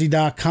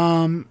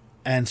NorthJersey.com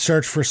and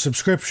search for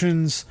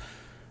subscriptions.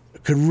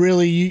 Could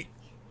really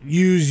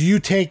use you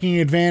taking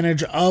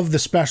advantage of the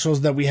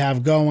specials that we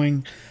have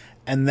going,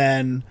 and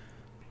then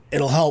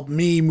it'll help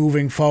me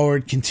moving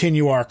forward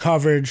continue our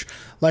coverage.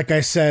 Like I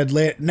said,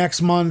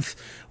 next month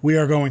we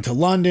are going to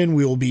London.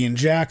 We will be in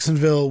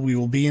Jacksonville. We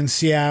will be in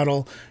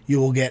Seattle. You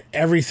will get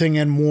everything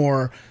and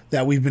more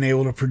that we've been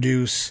able to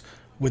produce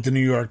with the New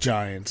York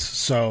Giants.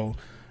 So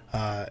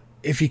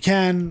if you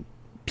can,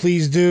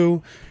 please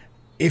do.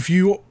 If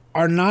you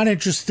are not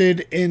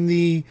interested in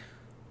the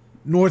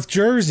North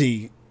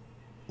Jersey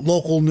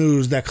local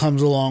news that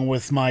comes along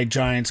with my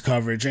Giants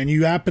coverage, and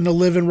you happen to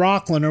live in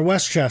Rockland or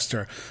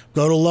Westchester,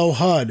 go to Low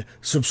HUD,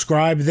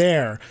 subscribe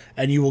there,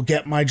 and you will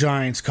get my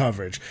Giants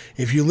coverage.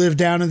 If you live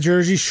down in the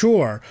Jersey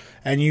Shore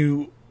and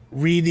you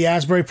read the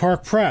Asbury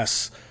Park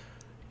Press,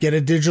 get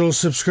a digital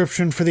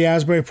subscription for the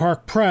Asbury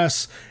Park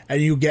Press,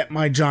 and you get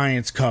my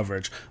Giants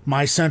coverage.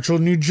 My Central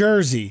New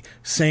Jersey,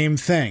 same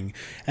thing.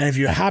 And if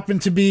you happen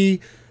to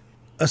be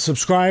a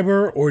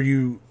subscriber, or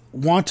you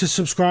want to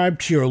subscribe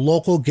to your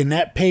local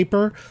Gannett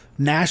paper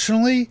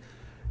nationally,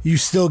 you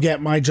still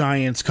get my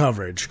Giants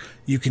coverage.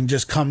 You can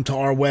just come to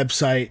our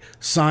website,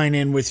 sign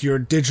in with your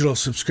digital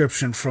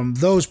subscription from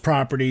those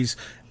properties,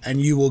 and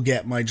you will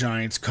get my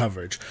Giants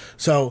coverage.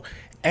 So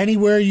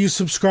anywhere you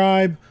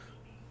subscribe,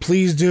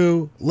 please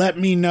do let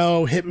me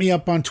know. Hit me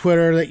up on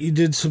Twitter that you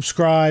did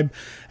subscribe,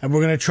 and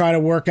we're going to try to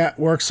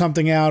work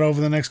something out over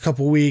the next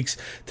couple weeks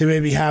to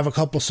maybe have a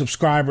couple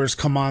subscribers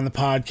come on the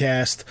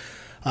podcast,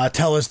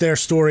 tell us their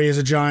story as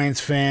a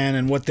Giants fan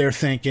and what they're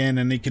thinking,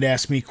 and they could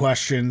ask me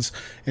questions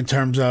in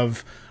terms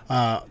of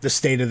the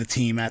state of the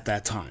team at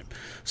that time.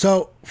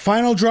 So,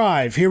 final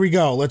drive. Here we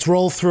go. Let's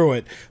roll through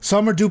it.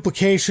 Some are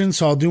duplication,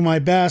 so I'll do my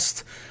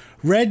best.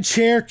 Red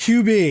Chair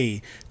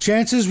QB.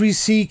 Chances we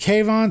see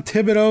Kayvon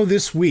Thibodeaux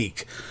this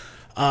week.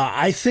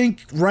 I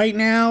think right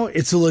now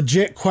it's a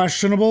legit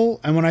questionable.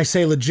 And when I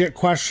say legit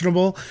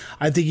questionable,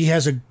 I think he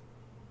has a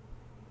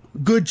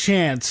good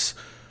chance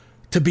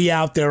to be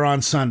out there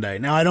on Sunday.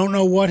 Now, I don't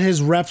know what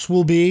his reps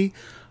will be,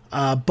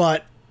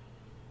 but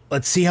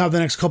let's see how the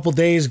next couple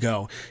days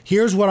go.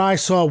 Here's what I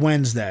saw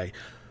Wednesday.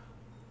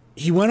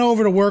 He went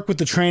over to work with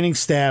the training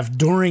staff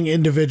during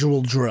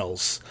individual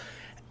drills.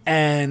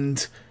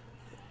 And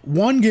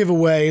one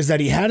giveaway is that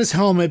he had his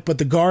helmet, but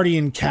the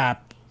Guardian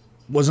cap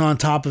was on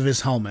top of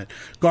his helmet.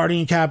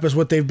 Guardian cap is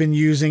what they've been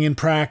using in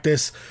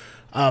practice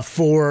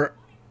for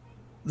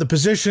the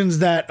positions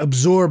that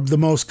absorb the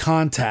most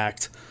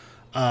contact.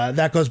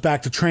 That goes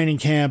back to training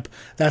camp.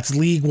 That's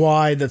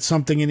league-wide. That's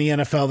something in the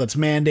NFL that's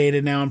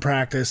mandated now in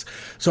practice.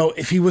 So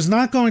if he was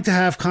not going to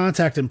have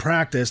contact in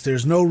practice,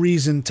 there's no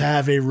reason to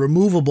have a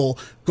removable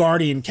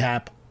Guardian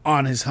cap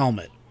on his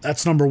helmet.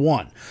 That's number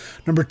one.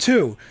 Number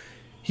two,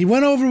 he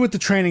went over with the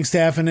training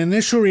staff, and the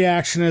initial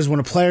reaction is when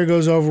a player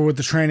goes over with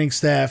the training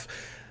staff,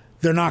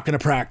 they're not going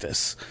to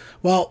practice.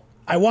 Well,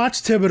 I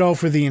watched Thibodeaux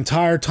for the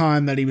entire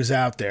time that he was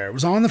out there. It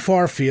was on the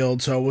far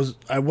field, so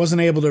I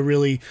wasn't able to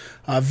really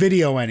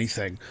video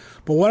anything.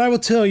 But what I will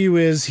tell you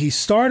is he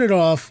started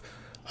off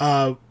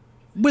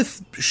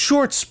with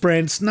short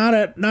sprints, not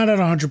at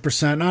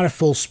 100%, not at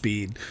full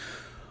speed.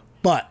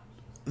 But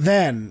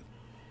then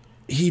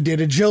he did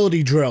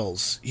agility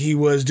drills. He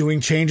was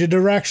doing change of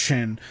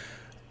direction,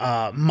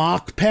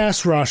 mock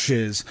pass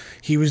rushes.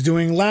 He was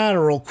doing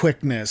lateral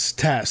quickness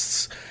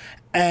tests.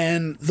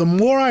 And the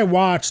more I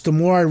watched, the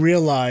more I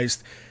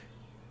realized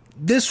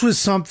this was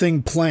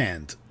something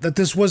planned. That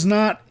this was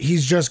not,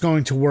 he's just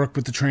going to work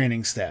with the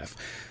training staff.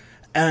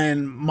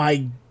 And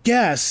my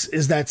guess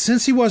is that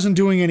since he wasn't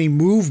doing any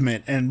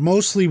movement and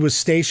mostly was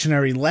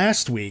stationary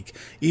last week,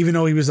 even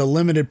though he was a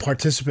limited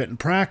participant in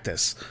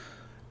practice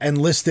and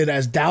listed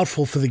as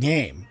doubtful for the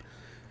game,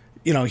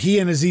 you know, he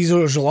and Azeez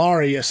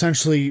Ojulari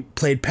essentially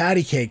played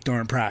patty cake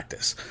during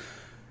practice.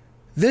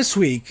 This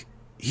week,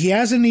 he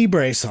has a knee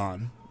brace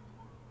on.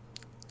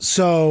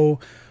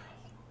 So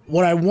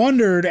what I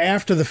wondered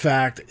after the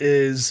fact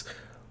is,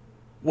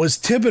 was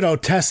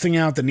Thibodeaux testing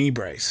out the knee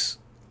brace?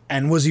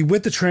 And was he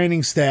with the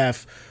training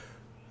staff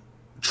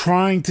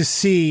trying to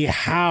see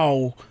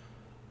how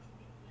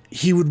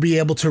he would be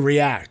able to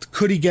react?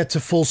 Could he get to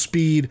full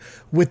speed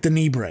with the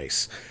knee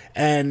brace?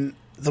 And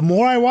the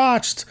more I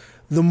watched,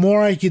 the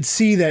more I could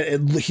see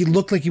that he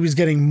looked like he was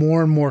getting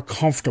more and more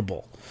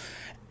comfortable.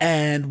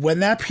 And when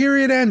that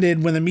period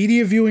ended, when the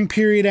media viewing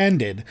period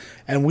ended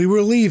and we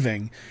were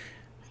leaving,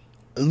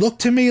 it looked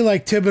to me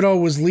like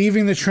Thibodeaux was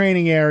leaving the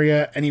training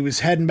area and he was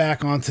heading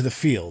back onto the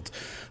field.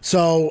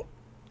 So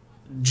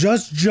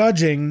just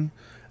judging,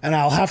 and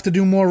I'll have to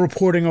do more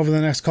reporting over the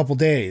next couple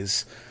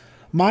days,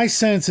 my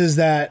sense is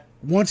that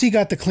once he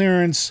got the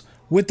clearance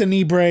with the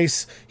knee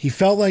brace, he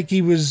felt like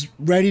he was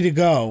ready to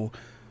go.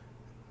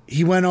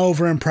 He went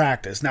over in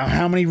practice. Now,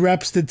 how many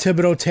reps did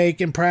Thibodeaux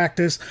take in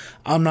practice?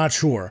 I'm not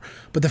sure.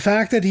 But the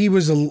fact that he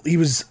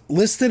was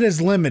listed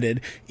as limited,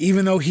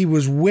 even though he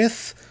was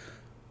with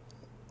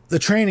the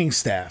training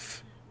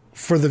staff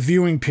for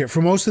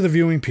most of the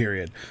viewing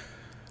period,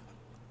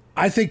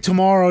 I think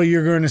tomorrow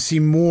you're going to see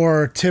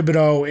more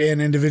Thibodeaux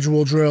in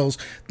individual drills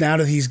now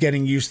that he's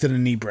getting used to the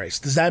knee brace.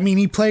 Does that mean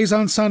he plays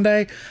on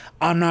Sunday?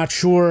 I'm not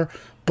sure,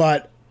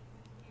 but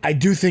I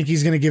do think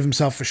he's going to give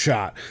himself a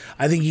shot.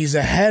 I think he's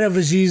ahead of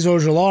Azeez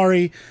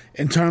Ojulari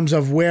in terms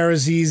of where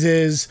Azeez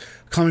is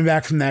coming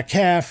back from that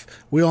calf.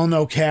 We all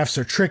know calves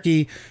are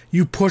tricky.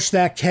 You push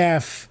that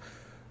calf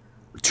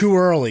too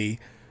early,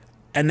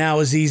 and now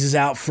Azeez is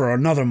out for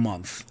another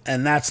month,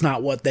 and that's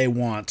not what they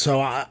want. So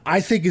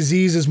I think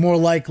Azeez is more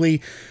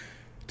likely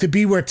to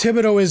be where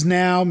Thibodeaux is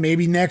now,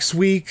 maybe next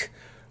week.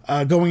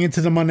 Going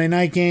into the Monday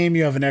night game,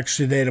 you have an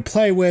extra day to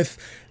play with.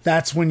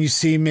 That's when you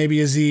see maybe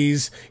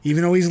Azeez,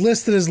 even though he's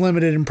listed as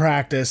limited in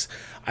practice.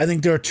 I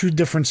think there are two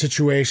different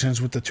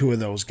situations with the two of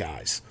those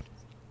guys.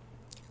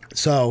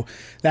 So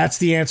that's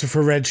the answer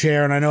for Red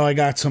Chair, and I know I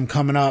got some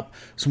coming up,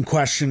 some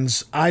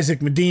questions.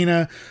 Isaac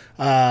Medina,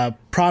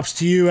 props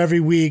to you every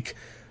week.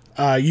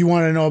 You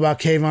want to know about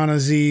Kayvon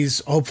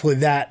Azeez. Hopefully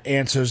that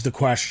answers the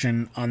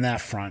question on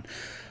that front.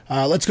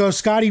 Let's go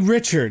Scotty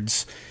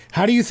Richards.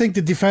 How do you think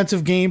the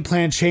defensive game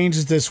plan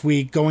changes this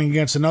week going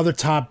against another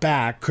top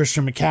back,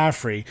 Christian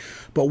McCaffrey,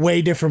 but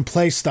way different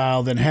play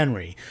style than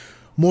Henry?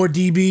 More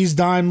DBs,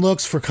 dime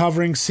looks for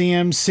covering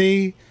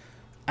CMC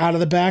out of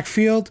the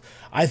backfield?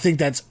 I think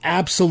that's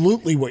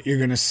absolutely what you're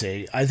going to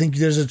see. I think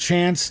there's a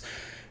chance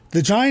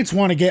the Giants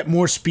want to get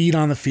more speed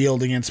on the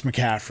field against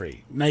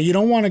McCaffrey. Now, you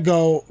don't want to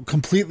go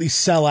completely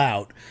sell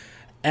out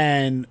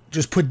and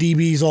just put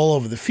DBs all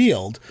over the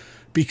field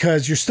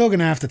because you're still going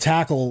to have to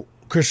tackle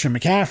Christian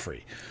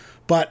McCaffrey.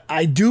 But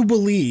I do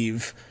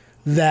believe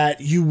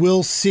that you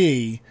will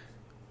see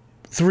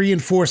 3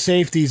 and 4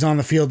 safeties on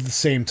the field at the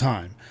same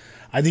time.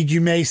 I think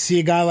you may see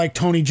a guy like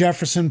Tony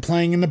Jefferson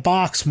playing in the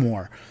box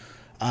more.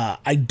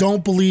 I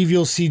don't believe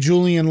you'll see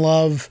Julian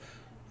Love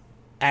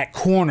at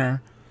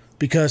corner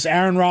because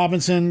Aaron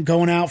Robinson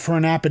going out for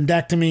an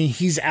appendectomy.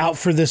 He's out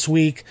for this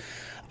week.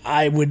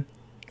 I would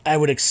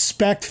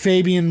expect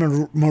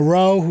Fabian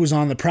Moreau, who's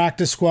on the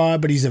practice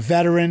squad, but he's a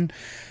veteran,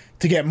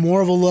 to get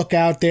more of a look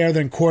out there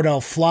than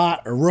Cordell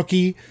Flott, a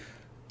rookie.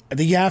 I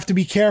think you have to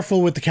be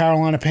careful with the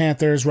Carolina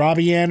Panthers.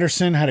 Robbie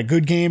Anderson had a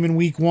good game in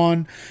week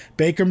 1.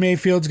 Baker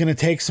Mayfield's going to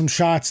take some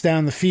shots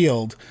down the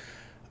field.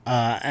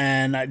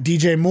 And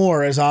DJ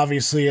Moore is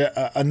obviously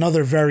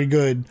another very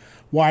good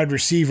wide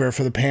receiver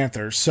for the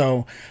Panthers.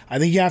 So I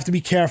think you have to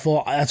be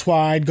careful. That's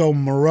why I'd go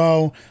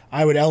Moreau.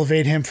 I would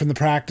elevate him from the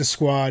practice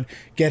squad,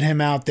 get him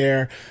out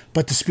there.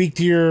 But to speak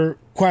to your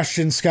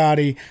question,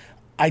 Scotty,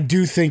 I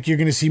do think you're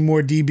going to see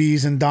more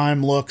DBs and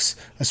dime looks,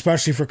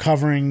 especially for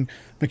covering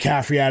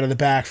McCaffrey out of the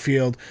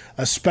backfield,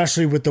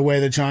 especially with the way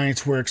the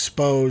Giants were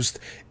exposed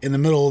in the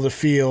middle of the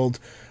field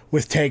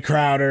with Tay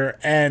Crowder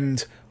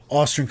and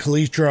Austin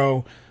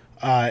Calitro,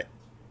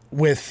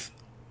 with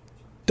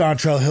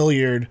Dontrell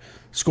Hilliard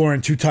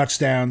scoring 2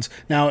 touchdowns.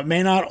 Now, it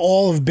may not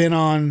all have been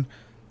on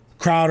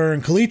Crowder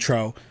and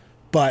Calitro,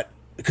 but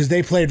because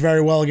they played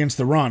very well against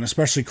the run,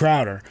 especially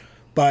Crowder.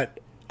 But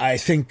I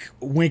think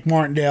Wink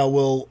Martindale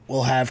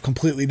will have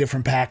completely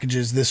different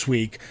packages this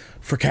week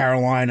for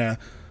Carolina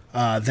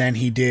than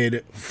he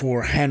did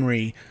for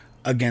Henry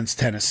against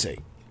Tennessee.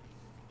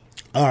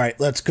 All right,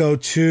 let's go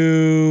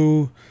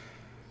to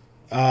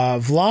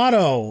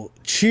Vlado.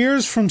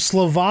 Cheers from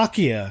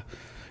Slovakia.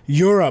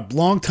 Europe,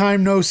 long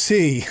time no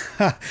see.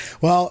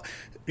 Well,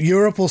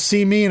 Europe will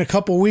see me in a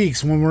couple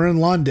weeks when we're in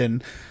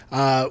London.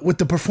 With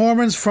the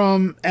performance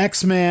from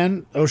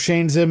X-Man,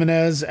 O'Shane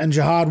Ximenez, and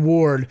Jihad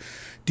Ward,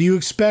 do you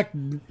expect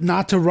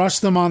not to rush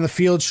them on the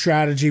field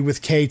strategy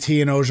with KT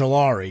and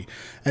Ojulari?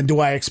 And do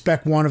I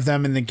expect one of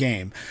them in the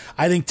game?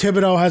 I think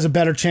Thibodeau has a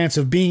better chance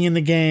of being in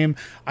the game.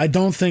 I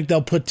don't think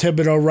they'll put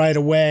Thibodeau right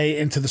away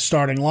into the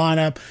starting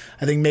lineup.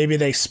 I think maybe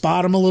they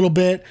spot him a little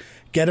bit,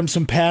 get him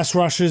some pass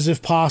rushes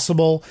if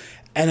possible,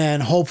 and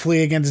then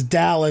hopefully against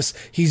Dallas,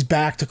 he's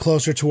back to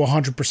closer to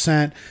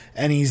 100%,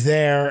 and he's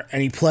there,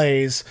 and he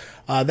plays.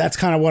 That's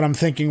kind of what I'm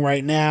thinking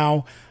right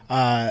now.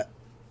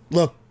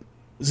 Look,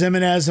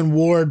 Ximenez and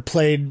Ward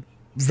played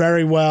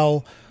very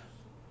well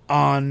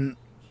on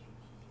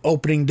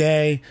opening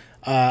day.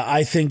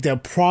 I think they'll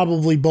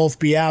probably both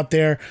be out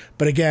there,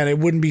 but again, it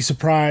wouldn't be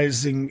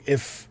surprising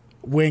if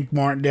Wink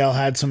Martindale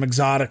had some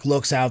exotic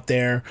looks out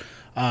there,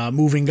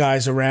 moving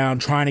guys around,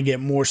 trying to get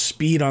more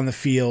speed on the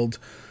field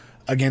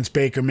against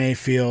Baker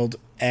Mayfield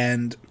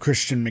and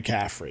Christian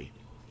McCaffrey.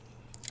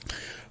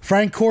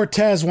 Frank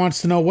Cortez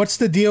wants to know, what's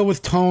the deal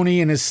with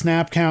Tony and his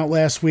snap count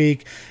last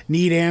week?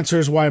 Need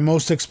answers why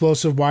most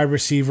explosive wide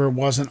receiver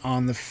wasn't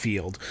on the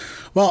field.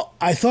 Well,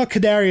 I thought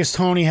Kadarius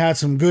Toney had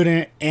some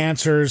good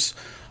answers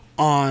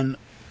on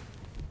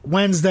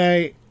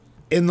Wednesday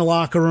in the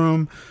locker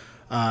room.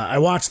 I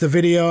watched the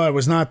video. I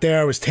was not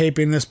there. I was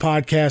taping this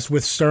podcast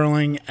with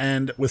Sterling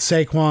and with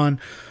Saquon.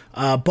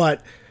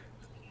 But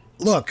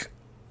look,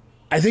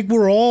 I think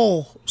we're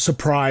all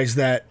surprised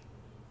that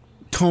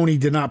Tony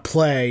did not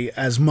play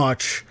as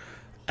much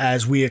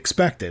as we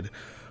expected.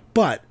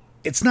 But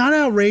it's not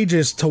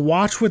outrageous to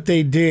watch what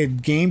they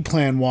did game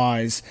plan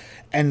wise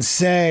and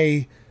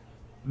say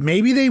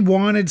maybe they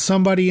wanted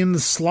somebody in the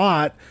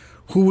slot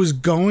who was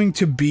going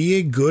to be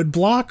a good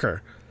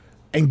blocker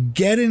and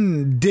get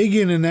in, dig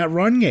in that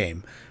run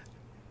game.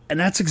 And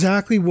that's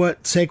exactly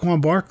what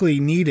Saquon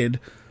Barkley needed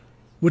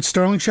with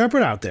Sterling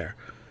Shepard out there.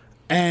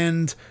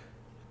 And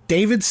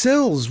David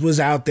Sills was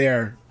out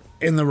there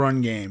in the run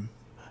game.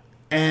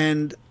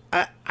 And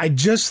I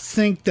just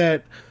think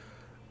that,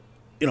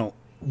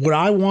 would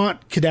I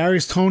want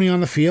Kadarius Toney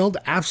on the field?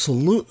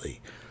 Absolutely.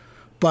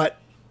 But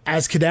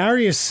as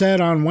Kadarius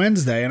said on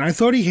Wednesday, and I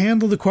thought he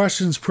handled the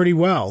questions pretty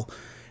well,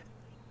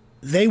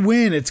 they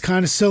win. It's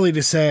kind of silly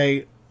to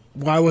say,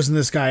 why wasn't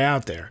this guy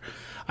out there?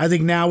 I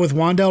think now with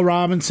Wan'Dale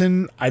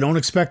Robinson, I don't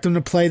expect him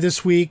to play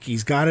this week.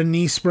 He's got a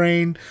knee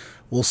sprain.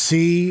 We'll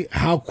see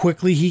how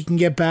quickly he can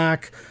get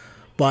back.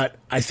 But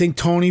I think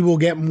Toney will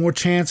get more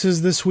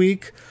chances this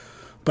week.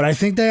 But I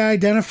think they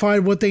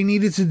identified what they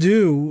needed to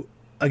do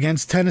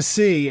against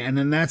Tennessee, and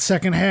in that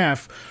second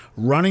half,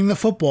 running the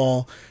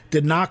football,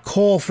 did not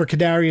call for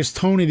Kadarius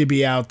Toney to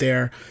be out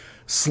there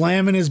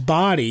slamming his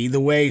body the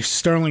way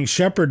Sterling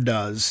Shepard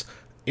does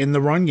in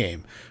the run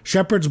game.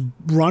 Shepard's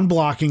run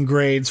blocking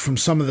grades from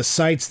some of the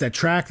sites that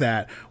track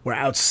that were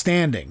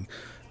outstanding,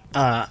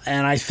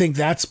 and I think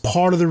that's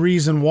part of the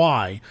reason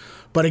why.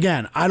 But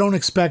again, I don't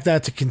expect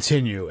that to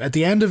continue. At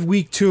the end of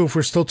week 2, if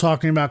we're still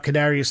talking about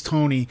Kadarius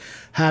Toney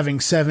having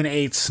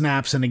 7-8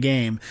 snaps in a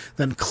game,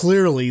 then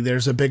clearly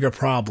there's a bigger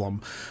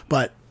problem.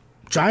 But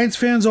Giants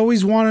fans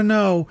always want to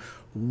know,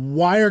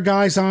 why are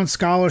guys on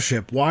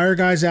scholarship? Why are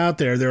guys out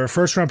there? They're a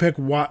first-round pick.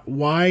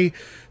 Why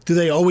do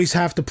they always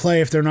have to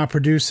play if they're not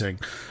producing?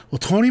 Well,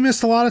 Toney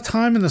missed a lot of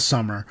time in the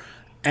summer,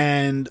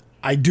 and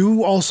I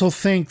do also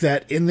think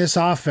that in this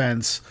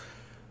offense,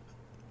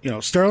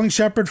 Sterling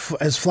Shepard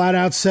has flat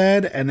out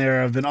said, and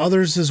there have been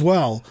others as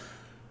well,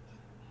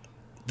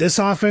 this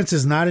offense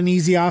is not an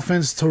easy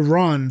offense to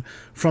run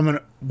from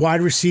a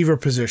wide receiver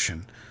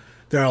position.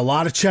 There are a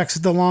lot of checks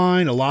at the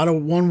line, a lot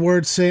of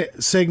one-word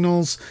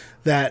signals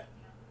that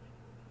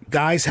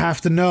guys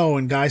have to know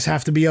and guys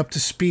have to be up to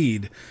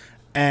speed.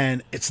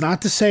 And it's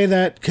not to say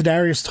that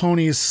Kadarius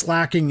Toney is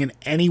slacking in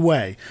any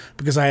way,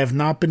 because I have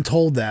not been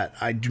told that.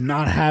 I do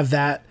not have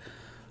that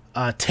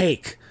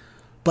take.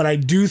 But I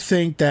do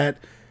think that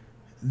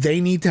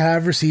they need to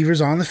have receivers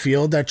on the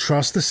field that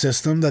trust the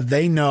system, that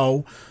they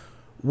know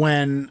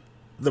when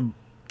the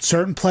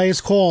certain play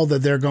is called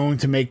that they're going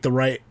to make the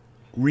right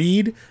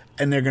read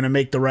and they're going to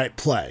make the right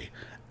play.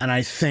 And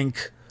I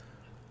think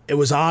it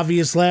was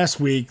obvious last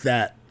week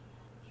that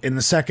in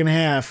the second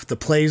half, the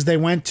plays they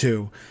went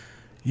to,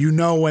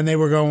 when they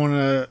were going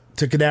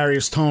to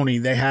Kadarius Toney,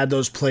 they had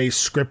those plays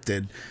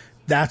scripted.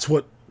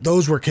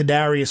 Those were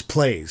Kadarius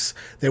plays.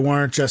 They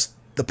weren't just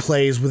the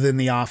plays within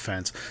the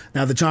offense.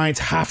 Now, the Giants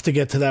have to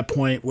get to that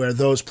point where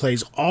those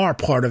plays are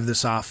part of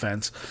this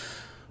offense.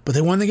 But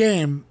they won the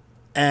game,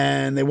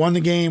 and they won the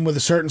game with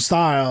a certain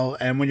style.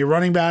 And when your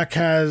running back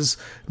has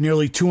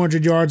nearly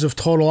 200 yards of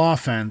total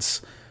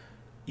offense,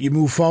 you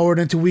move forward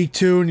into week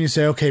 2 and you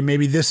say, okay,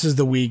 maybe this is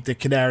the week that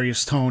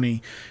Kadarius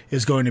Toney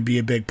is going to be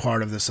a big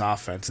part of this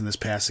offense in this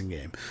passing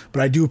game.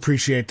 But I do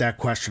appreciate that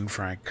question,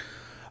 Frank.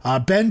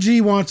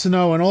 Benji wants to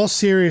know, in all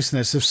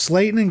seriousness, if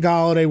Slayton and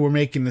Golladay were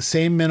making the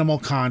same minimal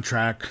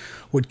contract,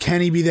 would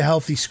Kenny be the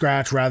healthy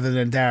scratch rather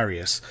than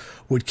Darius?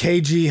 Would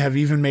KG have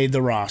even made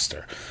the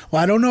roster?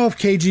 Well, I don't know if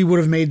KG would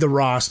have made the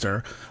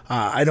roster.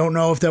 I don't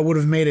know if that would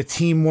have made a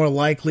team more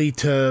likely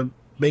to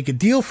make a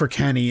deal for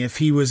Kenny if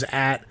he was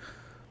at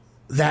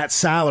that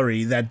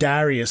salary that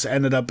Darius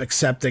ended up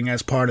accepting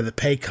as part of the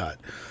pay cut.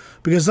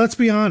 Because let's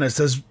be honest,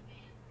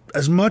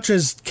 as much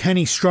as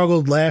Kenny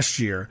struggled last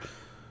year,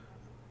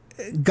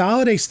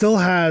 Golladay still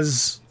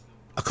has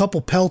a couple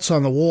pelts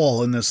on the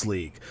wall in this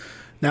league.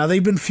 Now,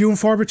 they've been few and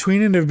far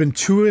between, and they've been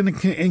too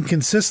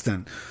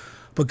inconsistent.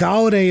 But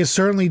Golladay has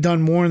certainly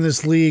done more in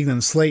this league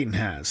than Slayton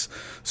has.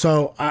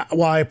 So,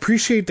 while I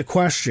appreciate the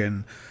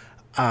question,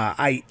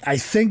 I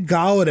think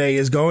Golladay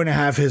is going to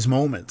have his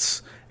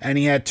moments. And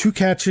he had 2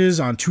 catches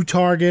on 2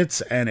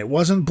 targets, and it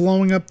wasn't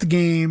blowing up the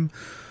game.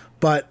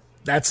 But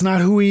that's not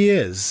who he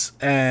is.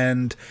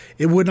 And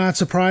it would not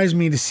surprise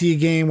me to see a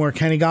game where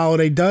Kenny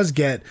Golladay does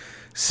get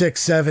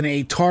 6, 7,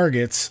 8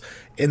 targets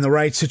in the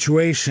right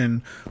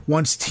situation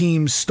once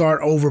teams start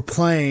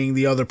overplaying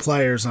the other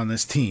players on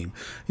this team.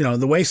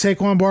 The way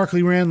Saquon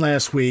Barkley ran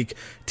last week,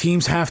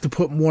 teams have to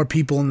put more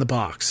people in the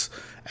box.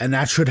 And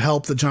that should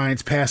help the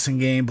Giants' passing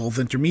game, both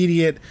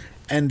intermediate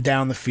and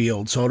down the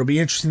field. So it'll be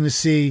interesting to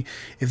see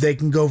if they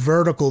can go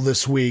vertical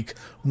this week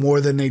more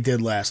than they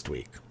did last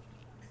week.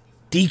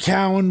 D.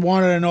 Cowan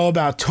wanted to know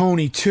about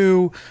Toney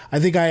too. I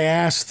think I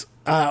asked,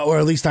 or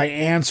at least I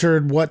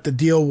answered what the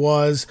deal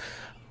was.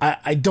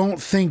 I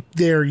don't think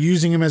they're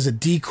using him as a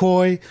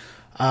decoy,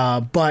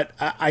 but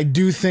I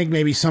do think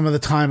maybe some of the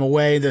time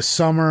away this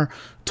summer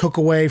took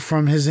away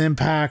from his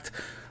impact.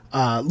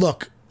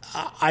 Look,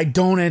 I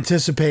don't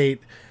anticipate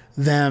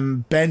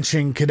them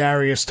benching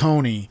Kadarius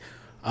Toney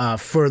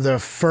for the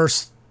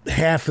first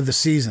half of the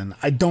season.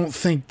 I don't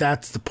think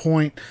that's the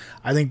point.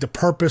 I think the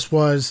purpose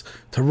was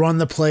to run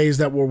the plays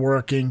that were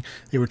working.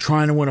 They were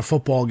trying to win a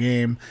football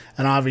game,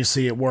 and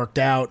obviously it worked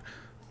out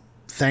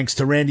thanks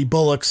to Randy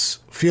Bullock's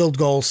field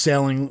goal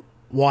sailing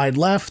wide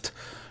left.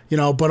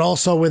 But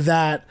also with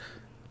that,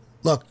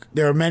 look,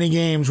 there are many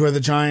games where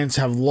the Giants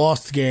have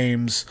lost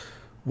games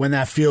when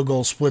that field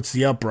goal splits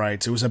the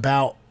uprights. It was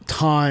about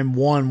time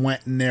one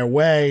went in their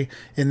way,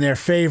 in their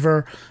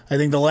favor. I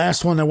think the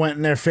last one that went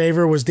in their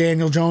favor was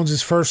Daniel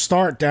Jones's first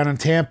start down in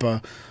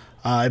Tampa.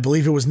 I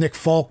believe it was Nick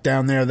Folk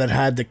down there that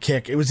had the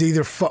kick. It was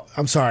either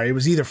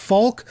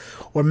Folk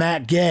or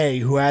Matt Gay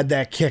who had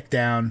that kick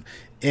down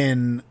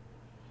in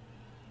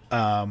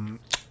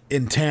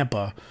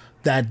Tampa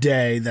that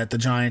day that the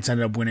Giants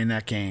ended up winning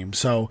that game.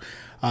 So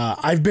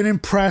I've been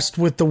impressed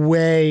with the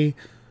way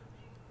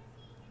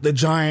the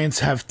Giants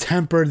have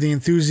tempered the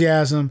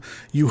enthusiasm.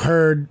 You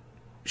heard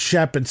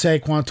Shep and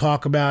Saquon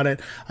talk about it.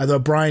 I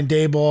thought Brian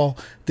Daboll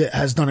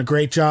has done a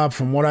great job,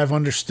 from what I've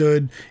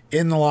understood,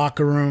 in the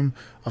locker room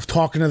of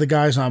talking to the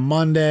guys on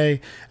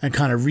Monday and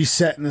kind of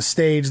resetting the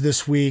stage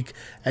this week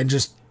and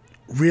just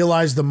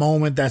realize the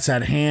moment that's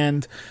at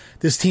hand.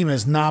 This team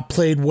has not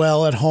played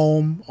well at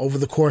home over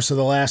the course of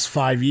the last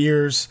 5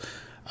 years.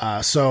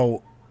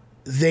 So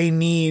they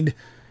need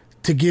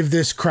to give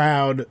this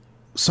crowd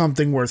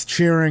something worth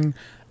cheering.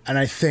 And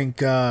I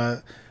think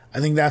I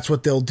think that's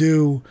what they'll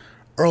do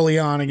early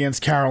on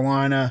against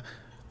Carolina.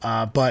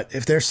 But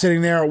if they're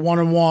sitting there at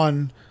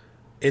 1-1,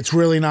 it's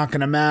really not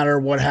going to matter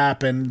what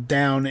happened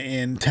down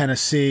in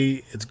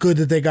Tennessee. It's good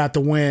that they got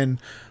the win,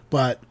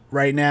 but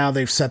right now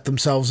they've set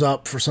themselves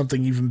up for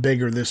something even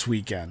bigger this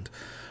weekend.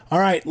 All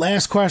right,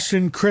 last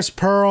question. Chris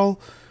Pearl,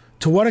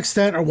 to what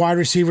extent are wide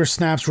receiver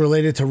snaps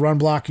related to run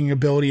blocking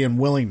ability and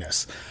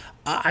willingness?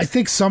 I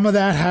think some of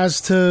that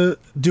has to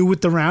do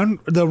with the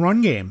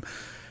run game.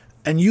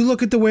 And you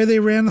look at the way they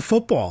ran the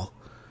football.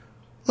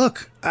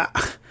 Look,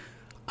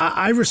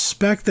 I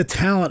respect the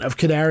talent of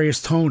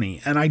Kadarius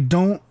Toney, and I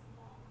don't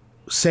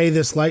say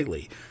this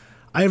lightly.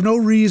 I have no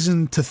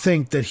reason to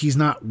think that he's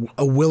not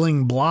a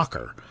willing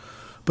blocker.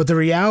 But the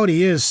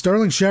reality is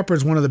Sterling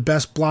Shepard's one of the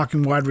best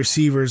blocking wide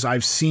receivers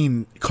I've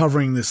seen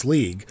covering this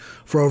league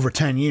for over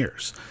 10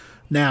 years.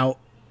 Now,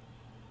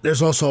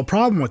 there's also a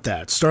problem with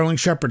that. Sterling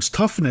Shepard's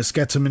toughness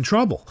gets him in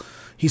trouble.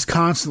 He's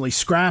constantly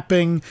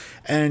scrapping,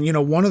 and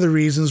one of the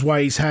reasons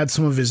why he's had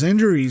some of his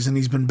injuries and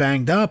he's been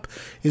banged up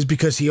is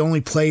because he only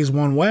plays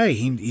one way.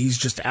 He's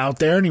just out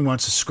there and he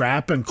wants to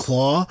scrap and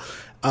claw.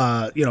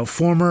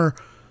 Former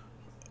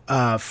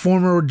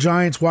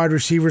Giants wide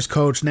receivers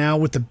coach, now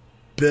with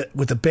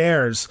the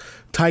Bears,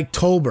 Tyke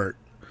Tolbert.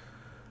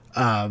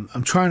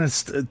 I'm trying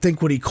to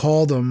think what he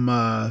called him.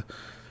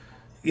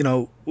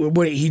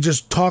 What he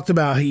just talked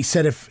about. He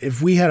said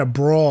if we had a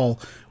brawl,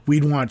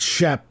 we'd want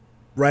Shep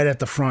right at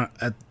the front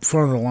of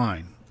the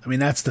line. I mean,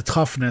 that's the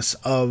toughness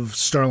of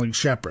Sterling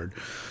Shepard.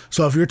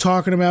 So if you're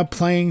talking about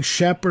playing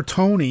Shep or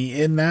Toney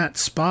in that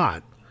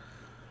spot,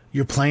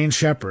 you're playing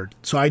Shepard.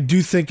 So I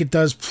do think it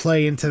does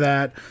play into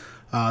that.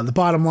 The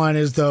bottom line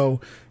is, though,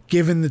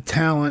 given the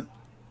talent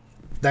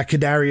that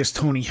Kadarius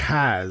Toney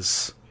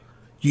has,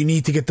 you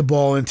need to get the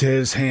ball into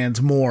his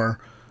hands more.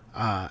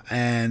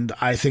 And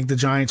I think the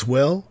Giants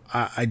will.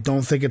 I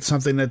don't think it's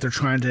something that they're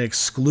trying to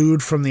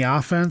exclude from the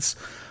offense,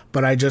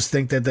 but I just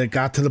think that they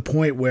got to the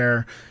point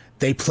where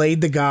they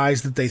played the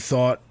guys that they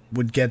thought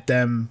would get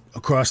them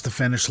across the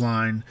finish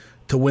line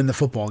to win the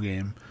football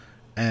game.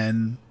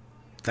 And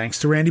thanks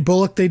to Randy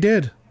Bullock, they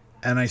did.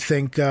 And I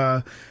think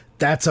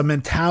that's a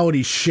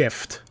mentality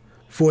shift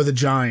for the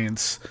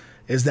Giants,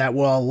 is that,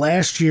 well,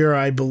 last year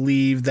I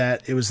believe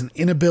that it was an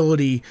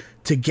inability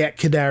to get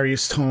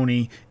Kadarius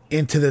Toney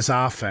into this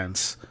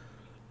offense.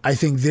 I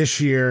think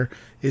this year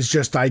is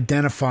just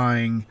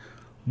identifying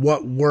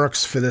what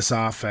works for this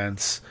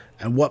offense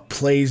and what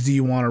plays do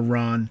you want to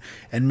run,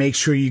 and make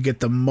sure you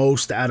get the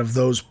most out of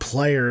those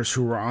players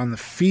who are on the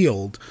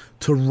field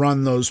to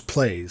run those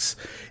plays.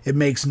 It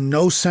makes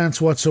no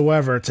sense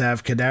whatsoever to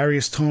have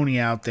Kadarius Toney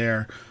out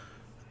there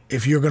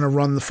if you're going to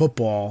run the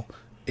football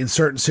in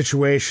certain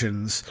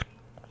situations,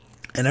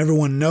 and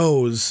everyone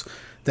knows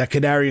that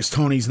Kadarius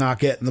Toney's not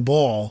getting the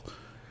ball.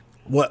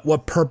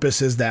 What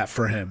purpose is that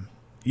for him?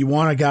 You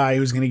want a guy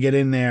who's going to get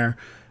in there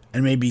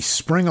and maybe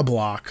spring a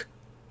block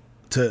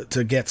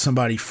to get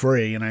somebody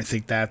free, and I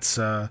think that's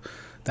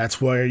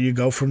where you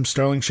go from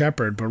Sterling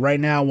Shepard. But right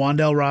now,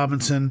 Wan'Dale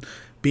Robinson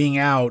being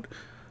out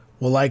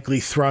will likely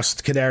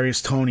thrust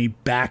Kadarius Toney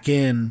back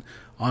in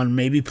on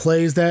maybe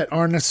plays that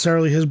aren't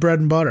necessarily his bread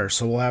and butter,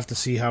 so we'll have to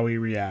see how he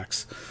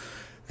reacts.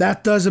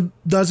 That does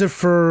it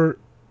for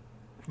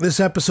this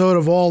episode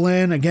of All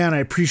In. Again, I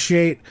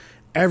appreciate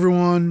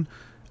everyone,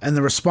 and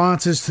the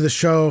responses to the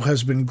show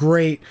has been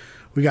great.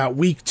 We got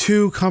week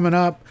 2 coming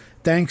up.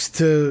 Thanks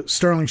to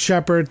Sterling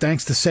Shepard,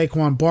 thanks to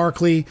Saquon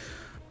Barkley,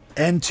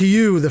 and to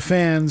you, the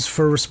fans,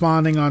 for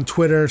responding on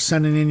Twitter,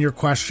 sending in your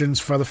questions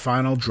for the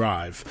final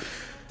drive.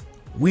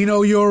 We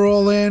know you're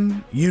all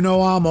in. You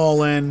know I'm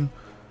all in.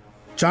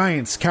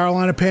 Giants,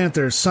 Carolina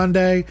Panthers,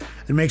 Sunday,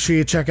 and make sure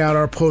you check out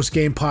our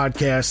post-game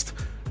podcast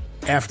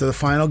after the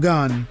final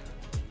gun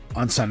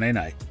on Sunday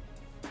night.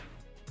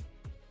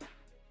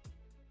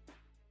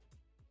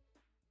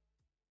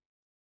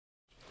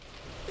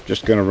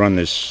 Just going to run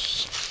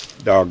this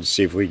dog to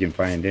see if we can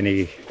find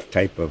any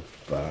type of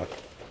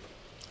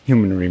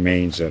human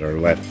remains that are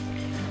left.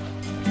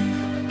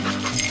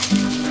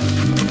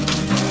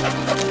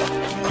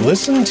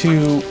 Listen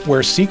to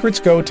Where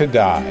Secrets Go to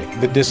Die,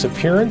 The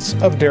Disappearance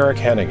of Derek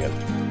Hennigan.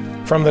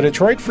 From the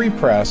Detroit Free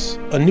Press,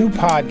 a new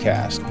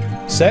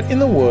podcast set in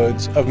the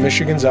woods of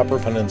Michigan's Upper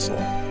Peninsula.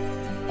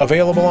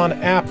 Available on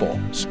Apple,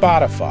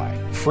 Spotify,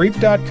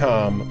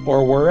 Freep.com,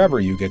 or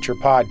wherever you get your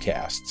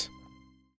podcasts.